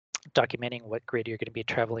documenting what grid you're going to be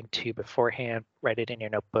traveling to beforehand. Write it in your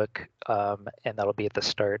notebook, and that'll be at the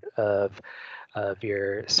start of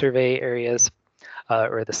your survey areas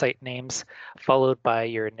or the site names, followed by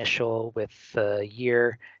your initial with the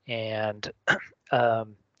year. And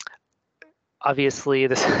obviously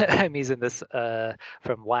this I'm using this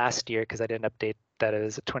from last year because I didn't update that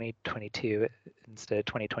as 2022 instead of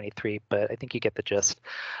 2023, but I think you get the gist.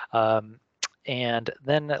 And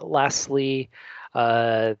then lastly,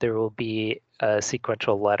 there will be a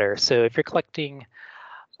sequential letter. So if you're collecting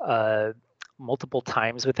multiple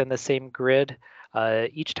times within the same grid,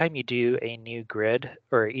 each time you do a new grid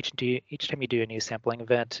or each time you do a new sampling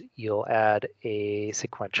event, you'll add a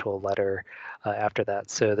sequential letter after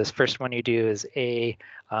that. So this first one you do is A.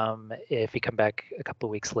 If you come back a couple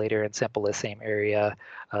of weeks later and sample the same area,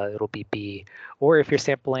 it'll be B. Or if you're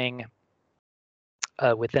sampling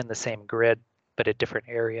within the same grid but a different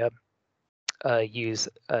area, use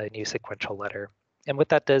a new sequential letter. And what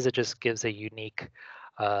that does, it just gives a unique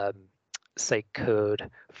site code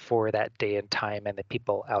for that day and time and the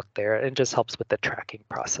people out there, and just helps with the tracking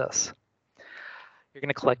process. You're going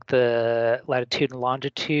to collect the latitude and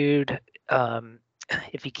longitude.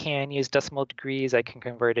 If you can use decimal degrees, I can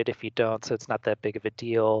convert it if you don't, so it's not that big of a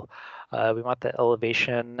deal. We want the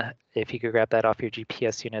elevation. If you could grab that off your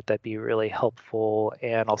GPS unit, that'd be really helpful.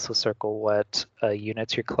 And also circle what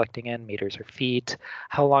units you're collecting in, meters or feet,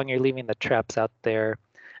 how long you're leaving the traps out there.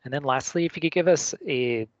 And then lastly, if you could give us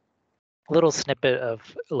a little snippet of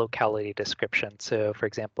locality description. So for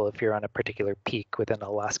example, if you're on a particular peak within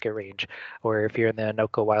Alaska range, or if you're in the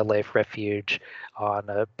Anoka Wildlife Refuge on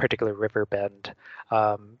a particular river bend,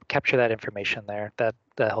 capture that information there. That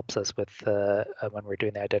helps us with when we're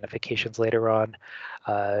doing the identifications later on,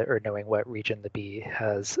 or knowing what region the bee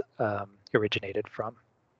has originated from.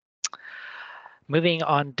 Moving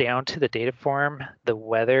on down to the data form, the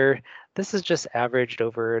weather, this is just averaged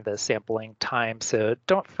over the sampling time, so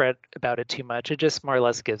don't fret about it too much. It just more or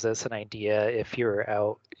less gives us an idea if you're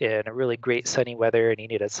out in a really great sunny weather and you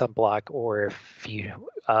need a sunblock, or if you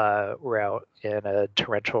were out in a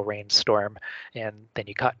torrential rainstorm and then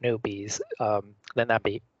you caught no bees, then that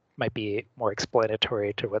might be more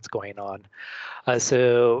explanatory to what's going on.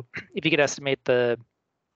 So if you could estimate the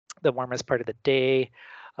warmest part of the day,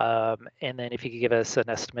 and then if you could give us an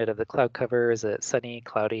estimate of the cloud cover, is it sunny,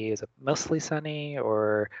 cloudy, is it mostly sunny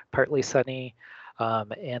or partly sunny?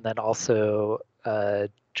 And then also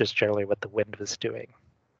just generally what the wind was doing.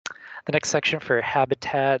 The next section for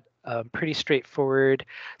habitat, pretty straightforward.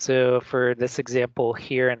 So for this example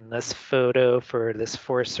here in this photo for this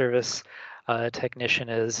Forest Service technician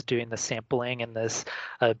is doing the sampling in this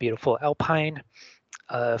beautiful alpine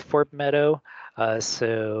forb meadow.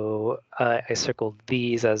 So I circled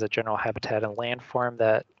these as a general habitat and landform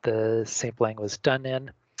that the sampling was done in.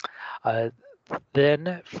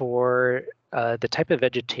 Then for the type of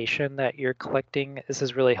vegetation that you're collecting, this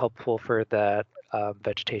is really helpful for that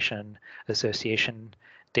vegetation association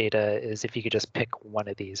data, is if you could just pick one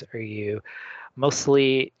of these. Are you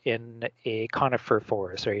mostly in a conifer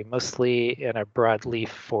forest? Are you mostly in a broadleaf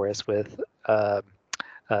forest with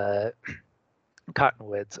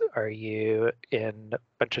cottonwoods? Are you in a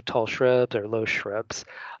bunch of tall shrubs or low shrubs?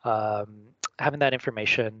 Having that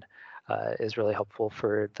information is really helpful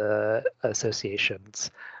for the associations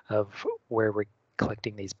of where we're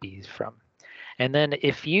collecting these bees from. And then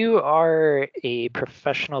if you are a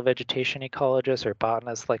professional vegetation ecologist or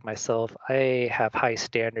botanist like myself, I have high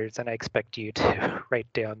standards and I expect you to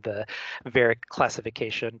write down the VARIC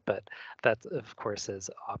classification, but that of course is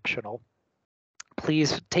optional.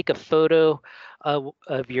 Please take a photo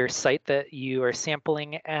of your site that you are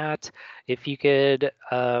sampling at. If you could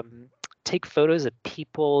take photos of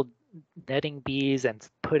people netting bees and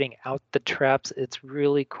putting out the traps, it's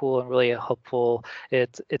really cool and really helpful.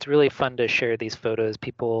 It's really fun to share these photos.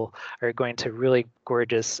 People are going to really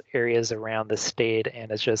gorgeous areas around the state, and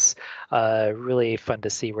it's just really fun to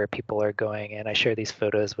see where people are going. And I share these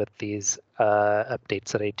photos with these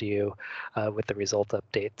updates that I do with the result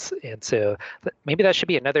updates. And so maybe that should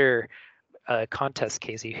be another contest,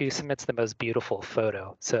 Casey, who submits the most beautiful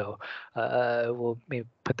photo. So we'll maybe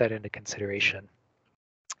put that into consideration.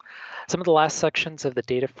 Some of the last sections of the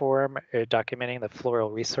data form are documenting the floral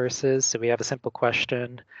resources. So we have a simple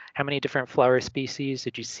question: how many different flower species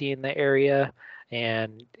did you see in the area?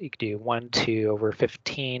 And you could do 1 to over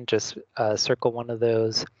 15, just circle one of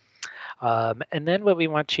those. And then what we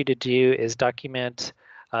want you to do is document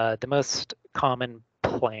the most common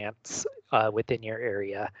plants within your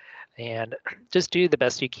area. And just do the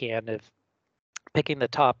best you can of picking the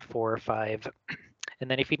top 4 or 5.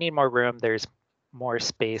 And then if you need more room, there's more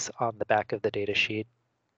space on the back of the data sheet.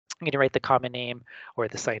 You can write the common name or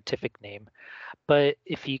the scientific name. But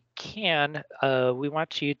if you can, we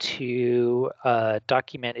want you to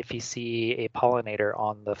document if you see a pollinator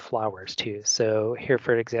on the flowers too. So here,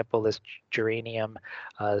 for example, this geranium,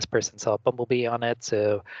 this person saw a bumblebee on it,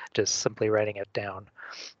 so just simply writing it down.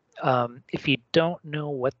 If you don't know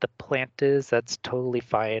what the plant is, that's totally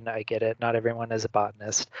fine. I get it. Not everyone is a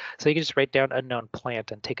botanist. So you can just write down unknown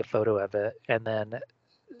plant and take a photo of it, and then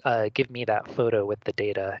give me that photo with the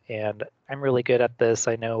data. And I'm really good at this.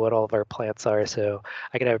 I know what all of our plants are, so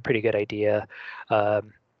I can have a pretty good idea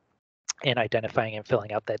in identifying and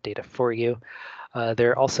filling out that data for you.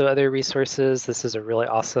 There are also other resources. This is a really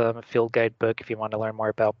awesome field guide book if you want to learn more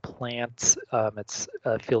about plants. It's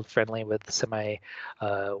field friendly with semi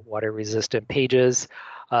water resistant pages.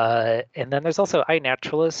 And then there's also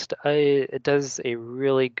iNaturalist. It does a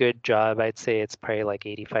really good job. I'd say it's probably like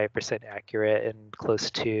 85% accurate and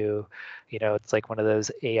close to, it's like one of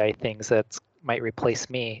those AI things that might replace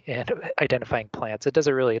me in identifying plants. It does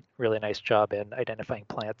a really, really nice job in identifying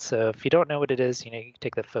plants. So if you don't know what it is, you can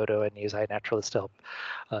take the photo and use iNaturalist to help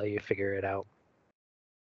you figure it out.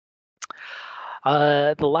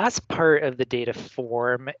 The last part of the data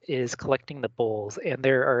form is collecting the bowls, and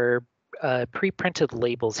there are pre-printed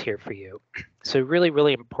labels here for you. So really,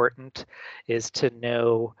 really important is to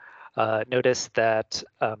notice that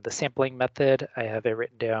the sampling method, I have it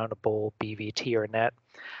written down, a bowl, BVT, or net,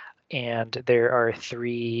 and there are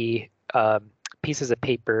 3 pieces of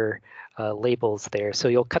paper labels there. So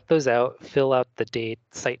you'll cut those out, fill out the date,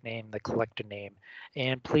 site name, the collector name,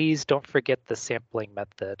 and please don't forget the sampling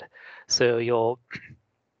method. So you'll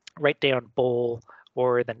write down bowl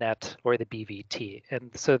or the net or the BVT.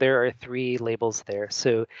 And so there are 3 labels there.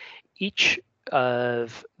 So each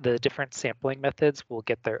of the different sampling methods will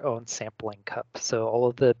get their own sampling cup. So all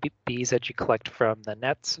of the bees that you collect from the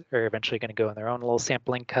nets are eventually going to go in their own little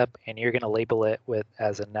sampling cup, and you're going to label it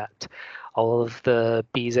as a net. All of the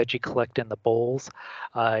bees that you collect in the bowls,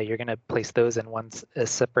 you're going to place those in a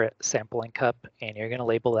separate sampling cup, and you're going to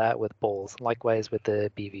label that with bowls. Likewise with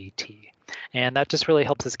the BVT. And that just really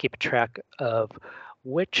helps us keep track of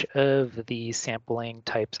which of the sampling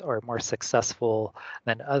types are more successful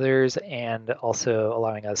than others, and also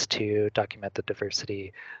allowing us to document the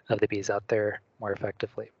diversity of the bees out there more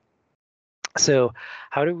effectively. So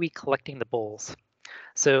how are we collecting the bowls?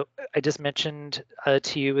 So I just mentioned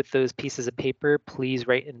to you with those pieces of paper, please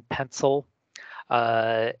write in pencil.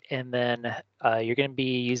 And then you're going to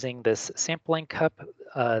be using this sampling cup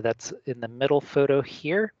that's in the middle photo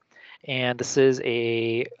here. And this is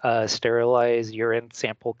a sterilized urine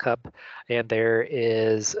sample cup, and there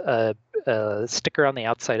is a sticker on the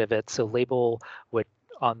outside of it. So label what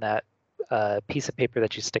on that piece of paper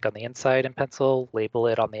that you stick on the inside in pencil, label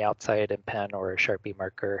it on the outside in pen or a Sharpie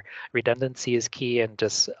marker. Redundancy is key and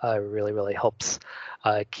just really, really helps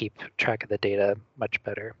keep track of the data much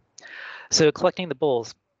better. So collecting the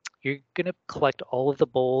bowls, you're going to collect all of the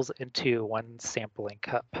bowls into one sampling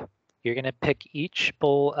cup. You're going to pick each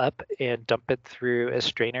bowl up and dump it through a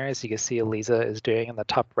strainer, as you can see Eliza is doing in the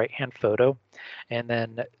top right-hand photo. And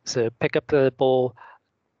then, so pick up the bowl,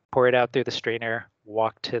 pour it out through the strainer,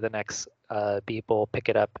 walk to the next bee bowl, pick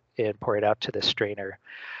it up, and pour it out to the strainer.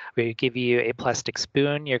 We give you a plastic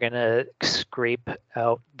spoon. You're going to scrape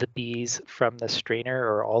out the bees from the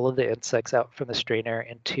strainer, or all of the insects out from the strainer,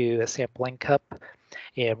 into a sampling cup.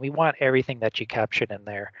 And we want everything that you captured in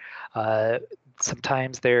there.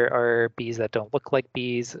 Sometimes there are bees that don't look like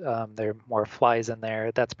bees. There are more flies in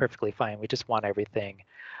there. That's perfectly fine. We just want everything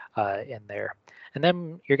in there. And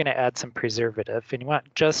then you're going to add some preservative, and you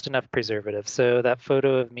want just enough preservative. So that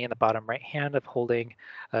photo of me in the bottom right hand of holding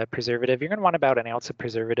preservative, you're going to want about 1 ounce of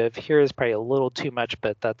preservative. Here is probably a little too much,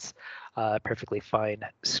 but that's perfectly fine.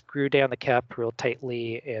 Screw down the cap real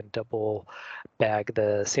tightly and double bag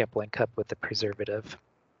the sampling cup with the preservative.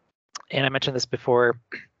 And I mentioned this before,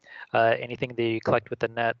 anything that you collect with the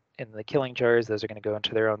net in the killing jars, those are going to go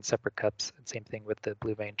into their own separate cups, and same thing with the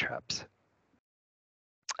blue vein traps.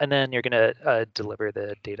 And then you're going to deliver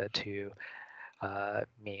the data to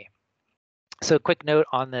me. So quick note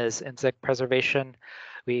on this insect preservation,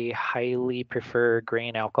 we highly prefer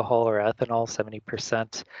grain alcohol or ethanol,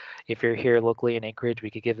 70%. If you're here locally in Anchorage, we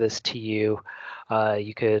could give this to you.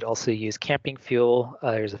 You could also use camping fuel.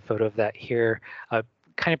 There's a photo of that here.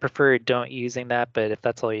 Kind of prefer don't using that, but if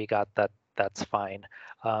that's all you got, that's fine.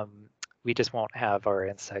 We just won't have our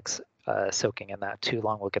insects soaking in that too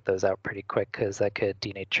long. We'll get those out pretty quick because that could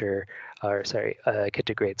denature, could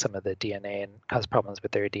degrade some of the DNA and cause problems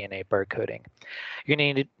with their DNA barcoding. You're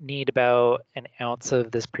going to need about 1 ounce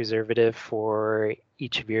of this preservative for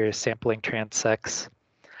each of your sampling transects.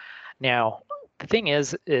 Now, the thing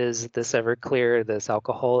is this Everclear, this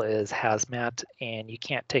alcohol is hazmat, and you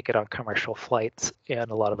can't take it on commercial flights. And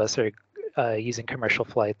a lot of us are using commercial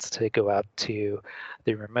flights to go out to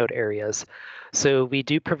the remote areas. So we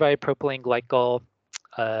do provide propylene glycol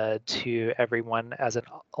to everyone as an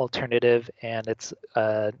alternative, and it's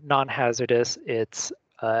non-hazardous. It's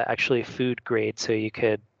actually food grade, so you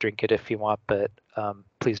could drink it if you want, but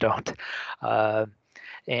please don't.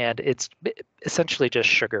 And it's essentially just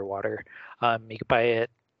sugar water. You can buy it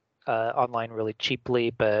online really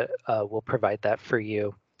cheaply, but we'll provide that for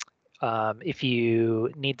you. If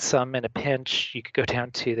you need some in a pinch, you could go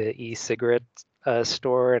down to the e-cigarette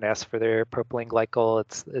store and ask for their propylene glycol.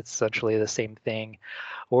 It's essentially the same thing.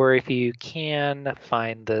 Or if you can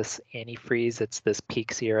find this antifreeze, it's this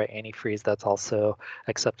Peak Sierra antifreeze, that's also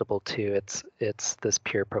acceptable too. It's this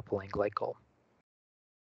pure propylene glycol.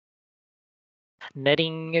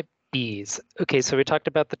 Netting bees. Okay, so we talked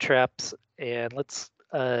about the traps, and let's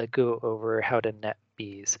go over how to net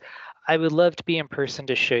bees. I would love to be in person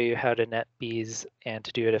to show you how to net bees and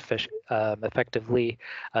to do it effectively,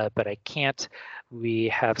 but I can't. We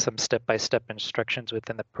have some step-by-step instructions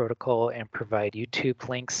within the protocol and provide YouTube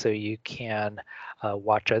links so you can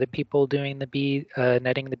watch other people doing the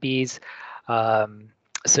netting the bees.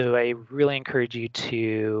 So I really encourage you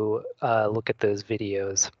to look at those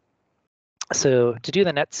videos. So to do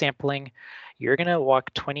the net sampling, you're going to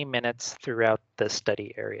walk 20 minutes throughout the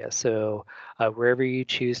study area. So wherever you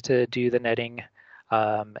choose to do the netting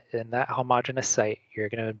in that homogeneous site, you're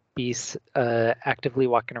going to be actively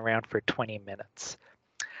walking around for 20 minutes.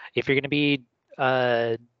 If you're going to be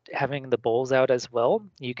having the bowls out as well,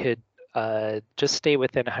 you could just stay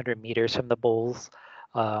within 100 meters from the bowls.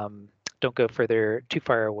 Don't go too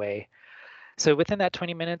far away. So within that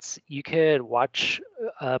 20 minutes, you could watch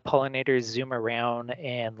pollinators zoom around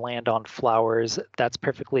and land on flowers. That's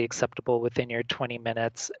perfectly acceptable within your 20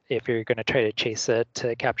 minutes. If you're going to try to chase it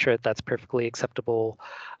to capture it, that's perfectly acceptable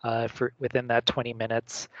for within that 20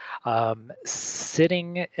 minutes.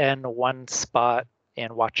 Sitting in one spot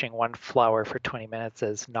and watching one flower for 20 minutes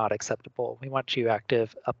is not acceptable. We want you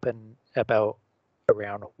active up and about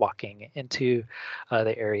around walking into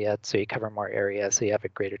the area so you cover more area so you have a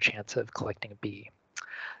greater chance of collecting a bee.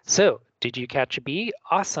 So did you catch a bee?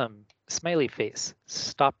 Awesome. Smiley face.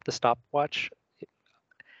 Stop the stopwatch.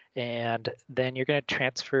 And then you're going to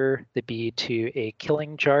transfer the bee to a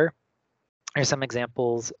killing jar. Here's some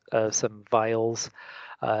examples of some vials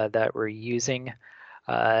that we're using.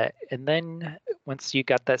 And then once you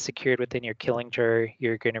got that secured within your killing jar,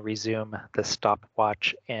 you're going to resume the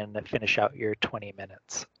stopwatch and finish out your 20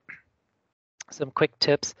 minutes. Some quick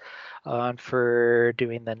tips for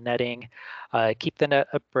doing the netting. Keep the net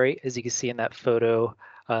upright, as you can see in that photo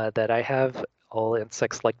that I have. All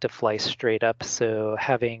insects like to fly straight up, so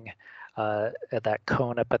having that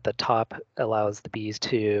cone up at the top allows the bees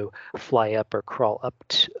to fly up or crawl up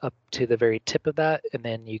to the very tip of that, and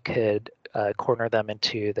then you could corner them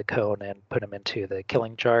into the cone and put them into the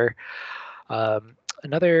killing jar.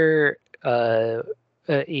 Another an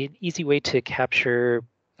easy way to capture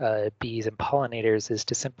bees and pollinators is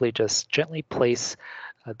to simply just gently place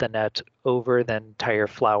the net over the entire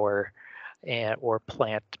flower or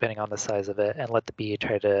plant, depending on the size of it, and let the bee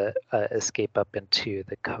try to escape up into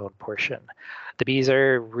the cone portion. The bees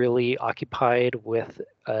are really occupied with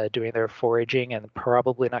doing their foraging and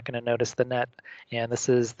probably not going to notice the net. And this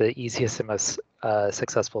is the easiest and most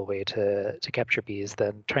successful way to capture bees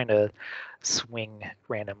than trying to swing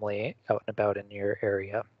randomly out and about in your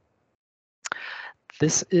area.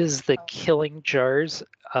 This is the killing jars.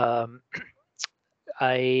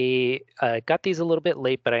 I got these a little bit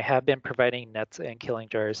late, but I have been providing nets and killing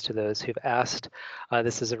jars to those who've asked.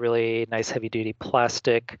 This is a really nice heavy-duty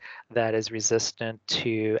plastic that is resistant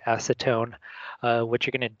to acetone. What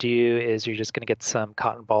you're going to do is you're just going to get some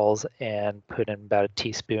cotton balls and put in about a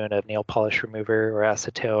teaspoon of nail polish remover or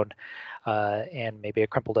acetone and maybe a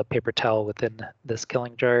crumpled up paper towel within this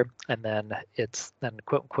killing jar. And then it's then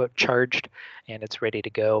quote unquote charged and it's ready to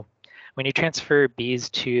go. When you transfer bees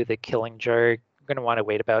to the killing jar, you're going to want to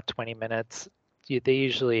wait about 20 minutes. They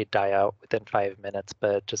usually die out within 5 minutes,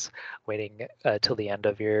 but just waiting till the end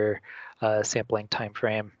of your sampling time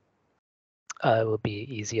frame will be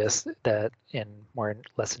easiest and more or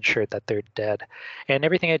less ensured that they're dead. And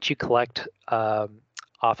everything that you collect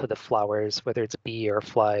off of the flowers, whether it's bee or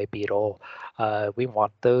fly, beetle, we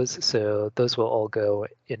want those. So those will all go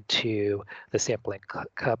into the sampling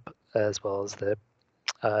cup as well as the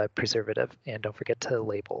preservative. And don't forget to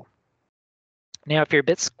label. Now, if you're a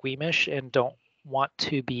bit squeamish and don't want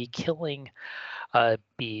to be killing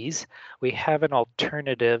bees, we have an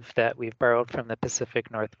alternative that we've borrowed from the Pacific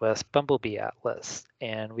Northwest Bumblebee Atlas,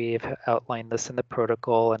 and we've outlined this in the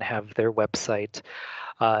protocol and have their website.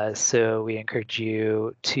 So we encourage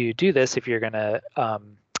you to do this if you're going to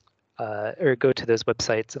or go to those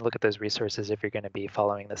websites and look at those resources if you're going to be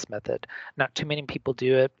following this method. Not too many people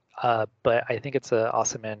do it, but I think it's an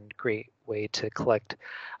awesome and great way to collect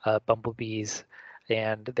bumblebees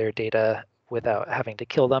and their data without having to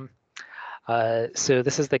kill them. So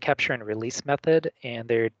this is the capture and release method, and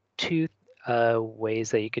there are two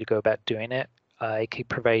ways that you could go about doing it. I could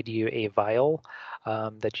provide you a vial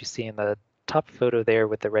that you see in the top photo there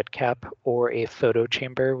with the red cap, or a photo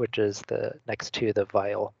chamber, which is the next to the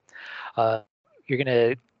vial. You're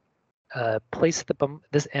going to place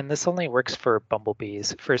this only works for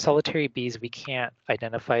bumblebees. For solitary bees, we can't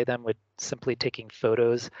identify them with simply taking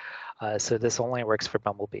photos. So this only works for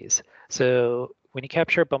bumblebees. So when you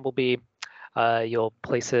capture a bumblebee, you'll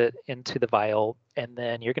place it into the vial, and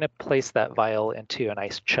then you're going to place that vial into an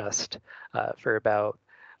ice chest for about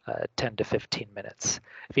 10 to 15 minutes.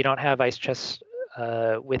 If you don't have ice chest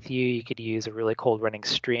with you, you could use a really cold running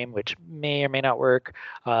stream, which may or may not work,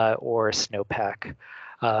 or snowpack.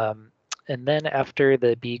 And then after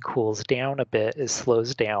the bee cools down a bit, it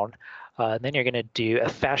slows down. Then you're going to do a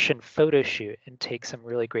fashion photo shoot and take some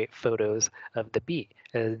really great photos of the bee.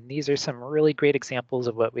 And these are some really great examples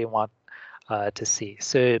of what we want to see.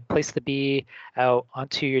 So place the bee out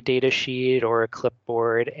onto your data sheet or a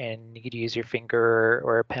clipboard, and you could use your finger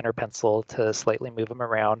or a pen or pencil to slightly move them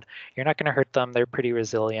around. You're not going to hurt them. They're pretty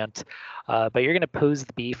resilient, but you're going to pose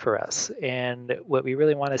the bee for us. And what we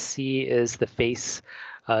really want to see is the face,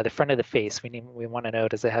 the front of the face. We want to know,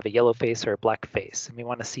 does it have a yellow face or a black face? And we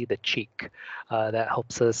want to see the cheek. That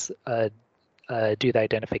helps us do the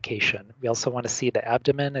identification. We also want to see the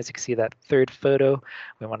abdomen. As you can see that third photo,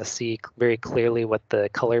 we want to see very clearly what the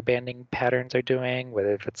color banding patterns are doing,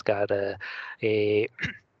 whether if it's got a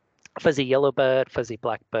fuzzy yellow butt, fuzzy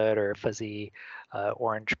black butt, or a fuzzy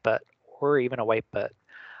orange butt, or even a white butt.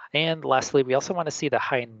 And lastly, we also want to see the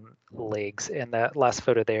hind legs. In that last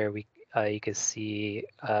photo there, you can see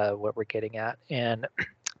what we're getting at. And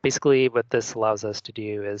basically what this allows us to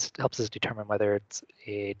do is helps us determine whether it's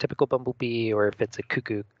a typical bumblebee or if it's a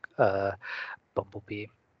cuckoo bumblebee.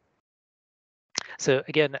 So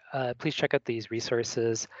again, please check out these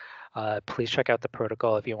resources. Please check out the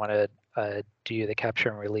protocol if you want to do the capture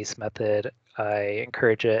and release method. I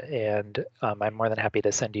encourage it, and I'm more than happy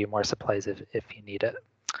to send you more supplies if you need it.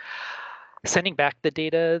 Sending back the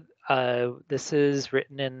data, this is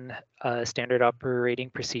written in Standard Operating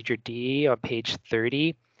Procedure D on page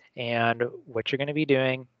 30. And what you're going to be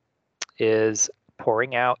doing is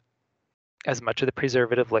pouring out as much of the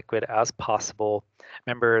preservative liquid as possible.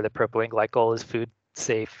 Remember, the propylene glycol is food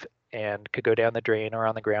safe and could go down the drain or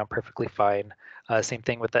on the ground perfectly fine. Same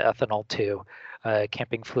thing with the ethanol too.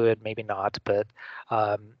 Camping fluid, maybe not, but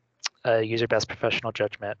use your best professional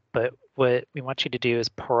judgment. But what we want you to do is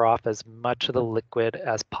pour off as much of the liquid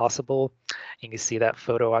as possible. You can see that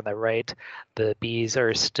photo on the right. The bees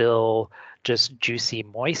are still just juicy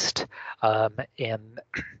moist, and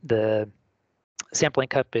the sampling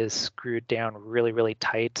cup is screwed down really, really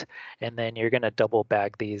tight. And then you're going to double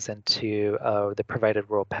bag these into the provided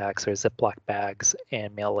roll packs or Ziploc bags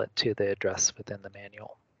and mail it to the address within the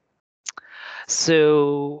manual.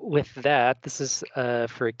 So with that, this is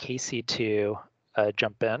for Casey to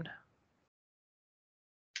jump in.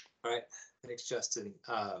 All right, thanks, Justin.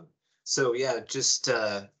 So yeah, just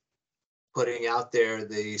putting out there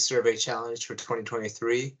the survey challenge for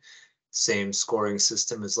 2023, same scoring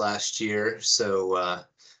system as last year. So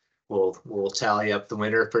we'll tally up the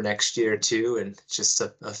winner for next year too, and it's just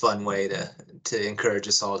a fun way to encourage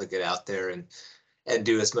us all to get out there and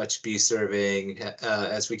do as much bee surveying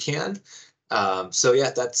as we can. So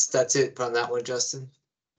yeah, that's it on that one, Justin.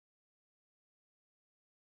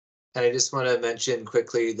 And I just want to mention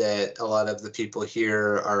quickly that a lot of the people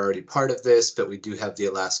here are already part of this, but we do have the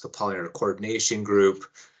Alaska Pollinator Coordination Group,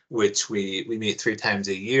 which we meet 3 times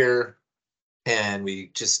a year, and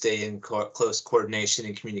we just stay in close coordination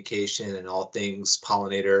and communication and all things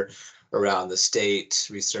pollinator around the state,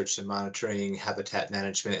 research and monitoring, habitat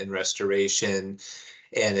management and restoration,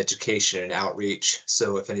 and education and outreach.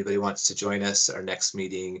 So if anybody wants to join us, our next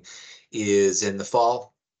meeting is in the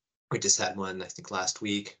fall. We just had one, I think, last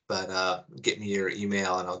week, but get me your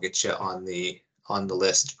email and I'll get you on the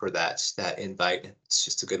list for that invite. It's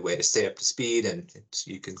just a good way to stay up to speed, and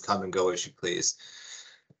you can come and go as you please.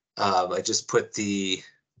 I just put the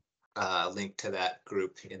link to that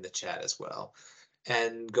group in the chat as well.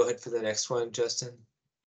 And go ahead for the next one, Justin.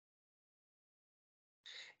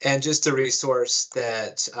 And just a resource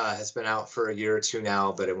that has been out for a year or two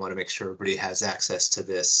now, but I want to make sure everybody has access to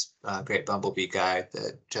this great bumblebee guide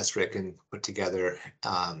that Jess Ricken put together.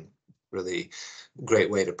 Really great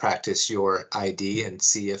way to practice your ID and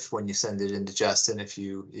see if when you send it into Justin, if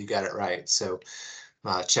you got it right. So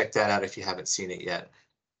check that out if you haven't seen it yet.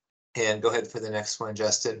 And go ahead for the next one,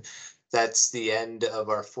 Justin. That's the end of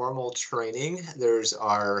our formal training. There's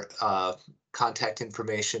our contact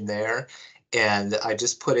information there. And I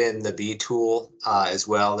just put in the bee tool as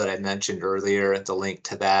well that I mentioned earlier, the link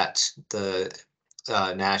to that, the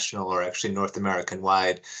national or actually North American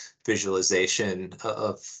wide visualization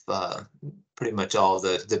of pretty much all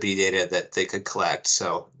the bee data that they could collect.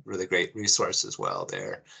 So really great resource as well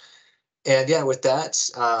there. And yeah, with that,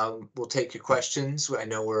 we'll take your questions. I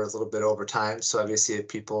know we're a little bit over time, so obviously if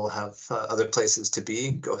people have other places to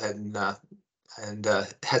be, go ahead and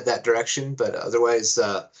head that direction. But otherwise,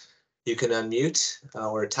 you can unmute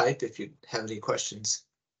or type if you have any questions.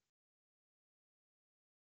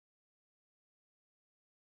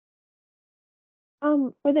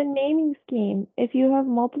 For the naming scheme, if you have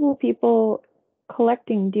multiple people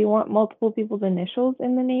collecting, do you want multiple people's initials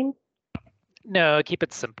in the name? No, keep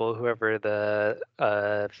it simple. Whoever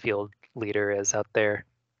the field leader is out there.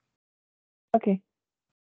 Okay.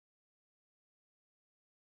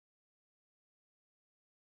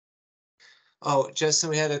 Oh,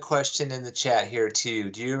 Justin, we had a question in the chat here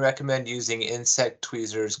too. Do you recommend using insect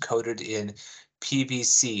tweezers coated in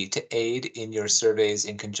PVC to aid in your surveys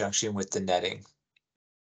in conjunction with the netting?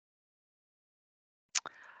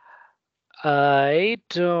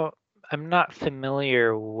 I'm not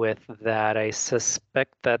familiar with that. I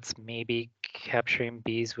suspect that's maybe capturing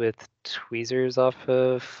bees with tweezers off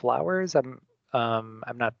of flowers. I'm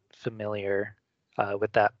not familiar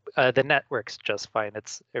with that. The net works just fine.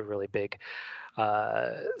 It's a really big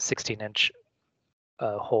 16-inch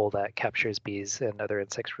hole that captures bees and other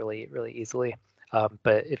insects really easily.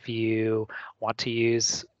 But if you want to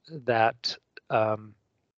use that, then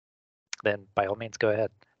by all means go ahead.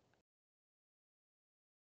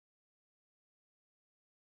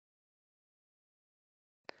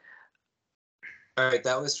 All right,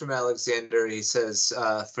 that was from Alexander. He says,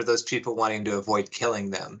 for those people wanting to avoid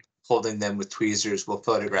killing them, holding them with tweezers while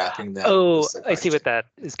photographing them. Oh, is the I see what question.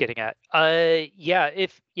 that is getting at. Yeah,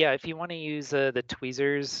 if you want to use the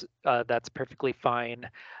tweezers, that's perfectly fine.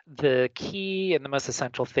 The key and the most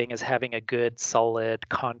essential thing is having a good, solid,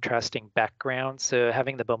 contrasting background. So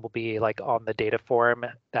having the bumblebee like on the data form,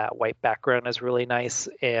 that white background is really nice.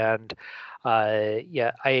 And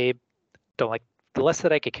yeah, I don't like the less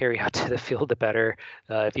that I could carry out to the field, the better.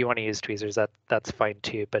 If you want to use tweezers, that's fine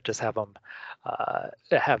too. But just have them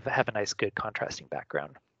have a nice, good contrasting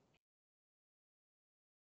background.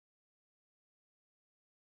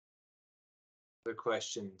 Other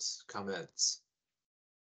questions, comments?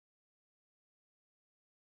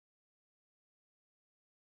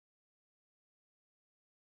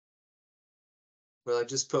 Well, I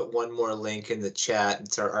just put one more link in the chat.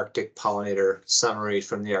 It's our Arctic pollinator summary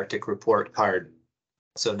from the Arctic report card.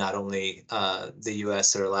 So not only the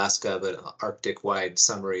US or Alaska, but Arctic-wide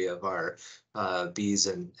summary of our bees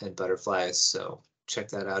and butterflies. So check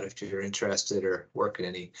that out if you're interested or work in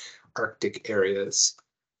any Arctic areas.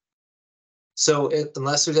 So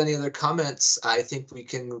unless there's any other comments, I think we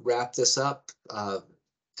can wrap this up.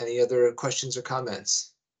 Any other questions or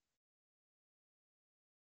comments?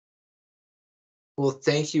 Well,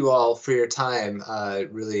 thank you all for your time.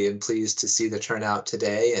 Really am pleased to see the turnout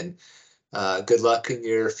today, and good luck in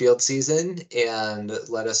your field season, and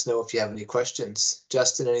let us know if you have any questions.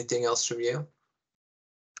 Justin, anything else from you?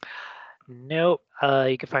 Nope.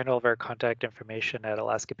 You can find all of our contact information at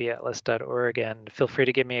alaskabeeatlas.org, and feel free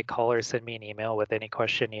to give me a call or send me an email with any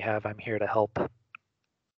question you have. I'm here to help.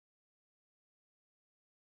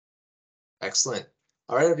 Excellent.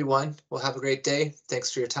 All right, everyone. Well, have a great day.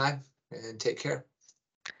 Thanks for your time, and take care.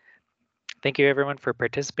 Thank you, everyone, for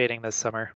participating this summer.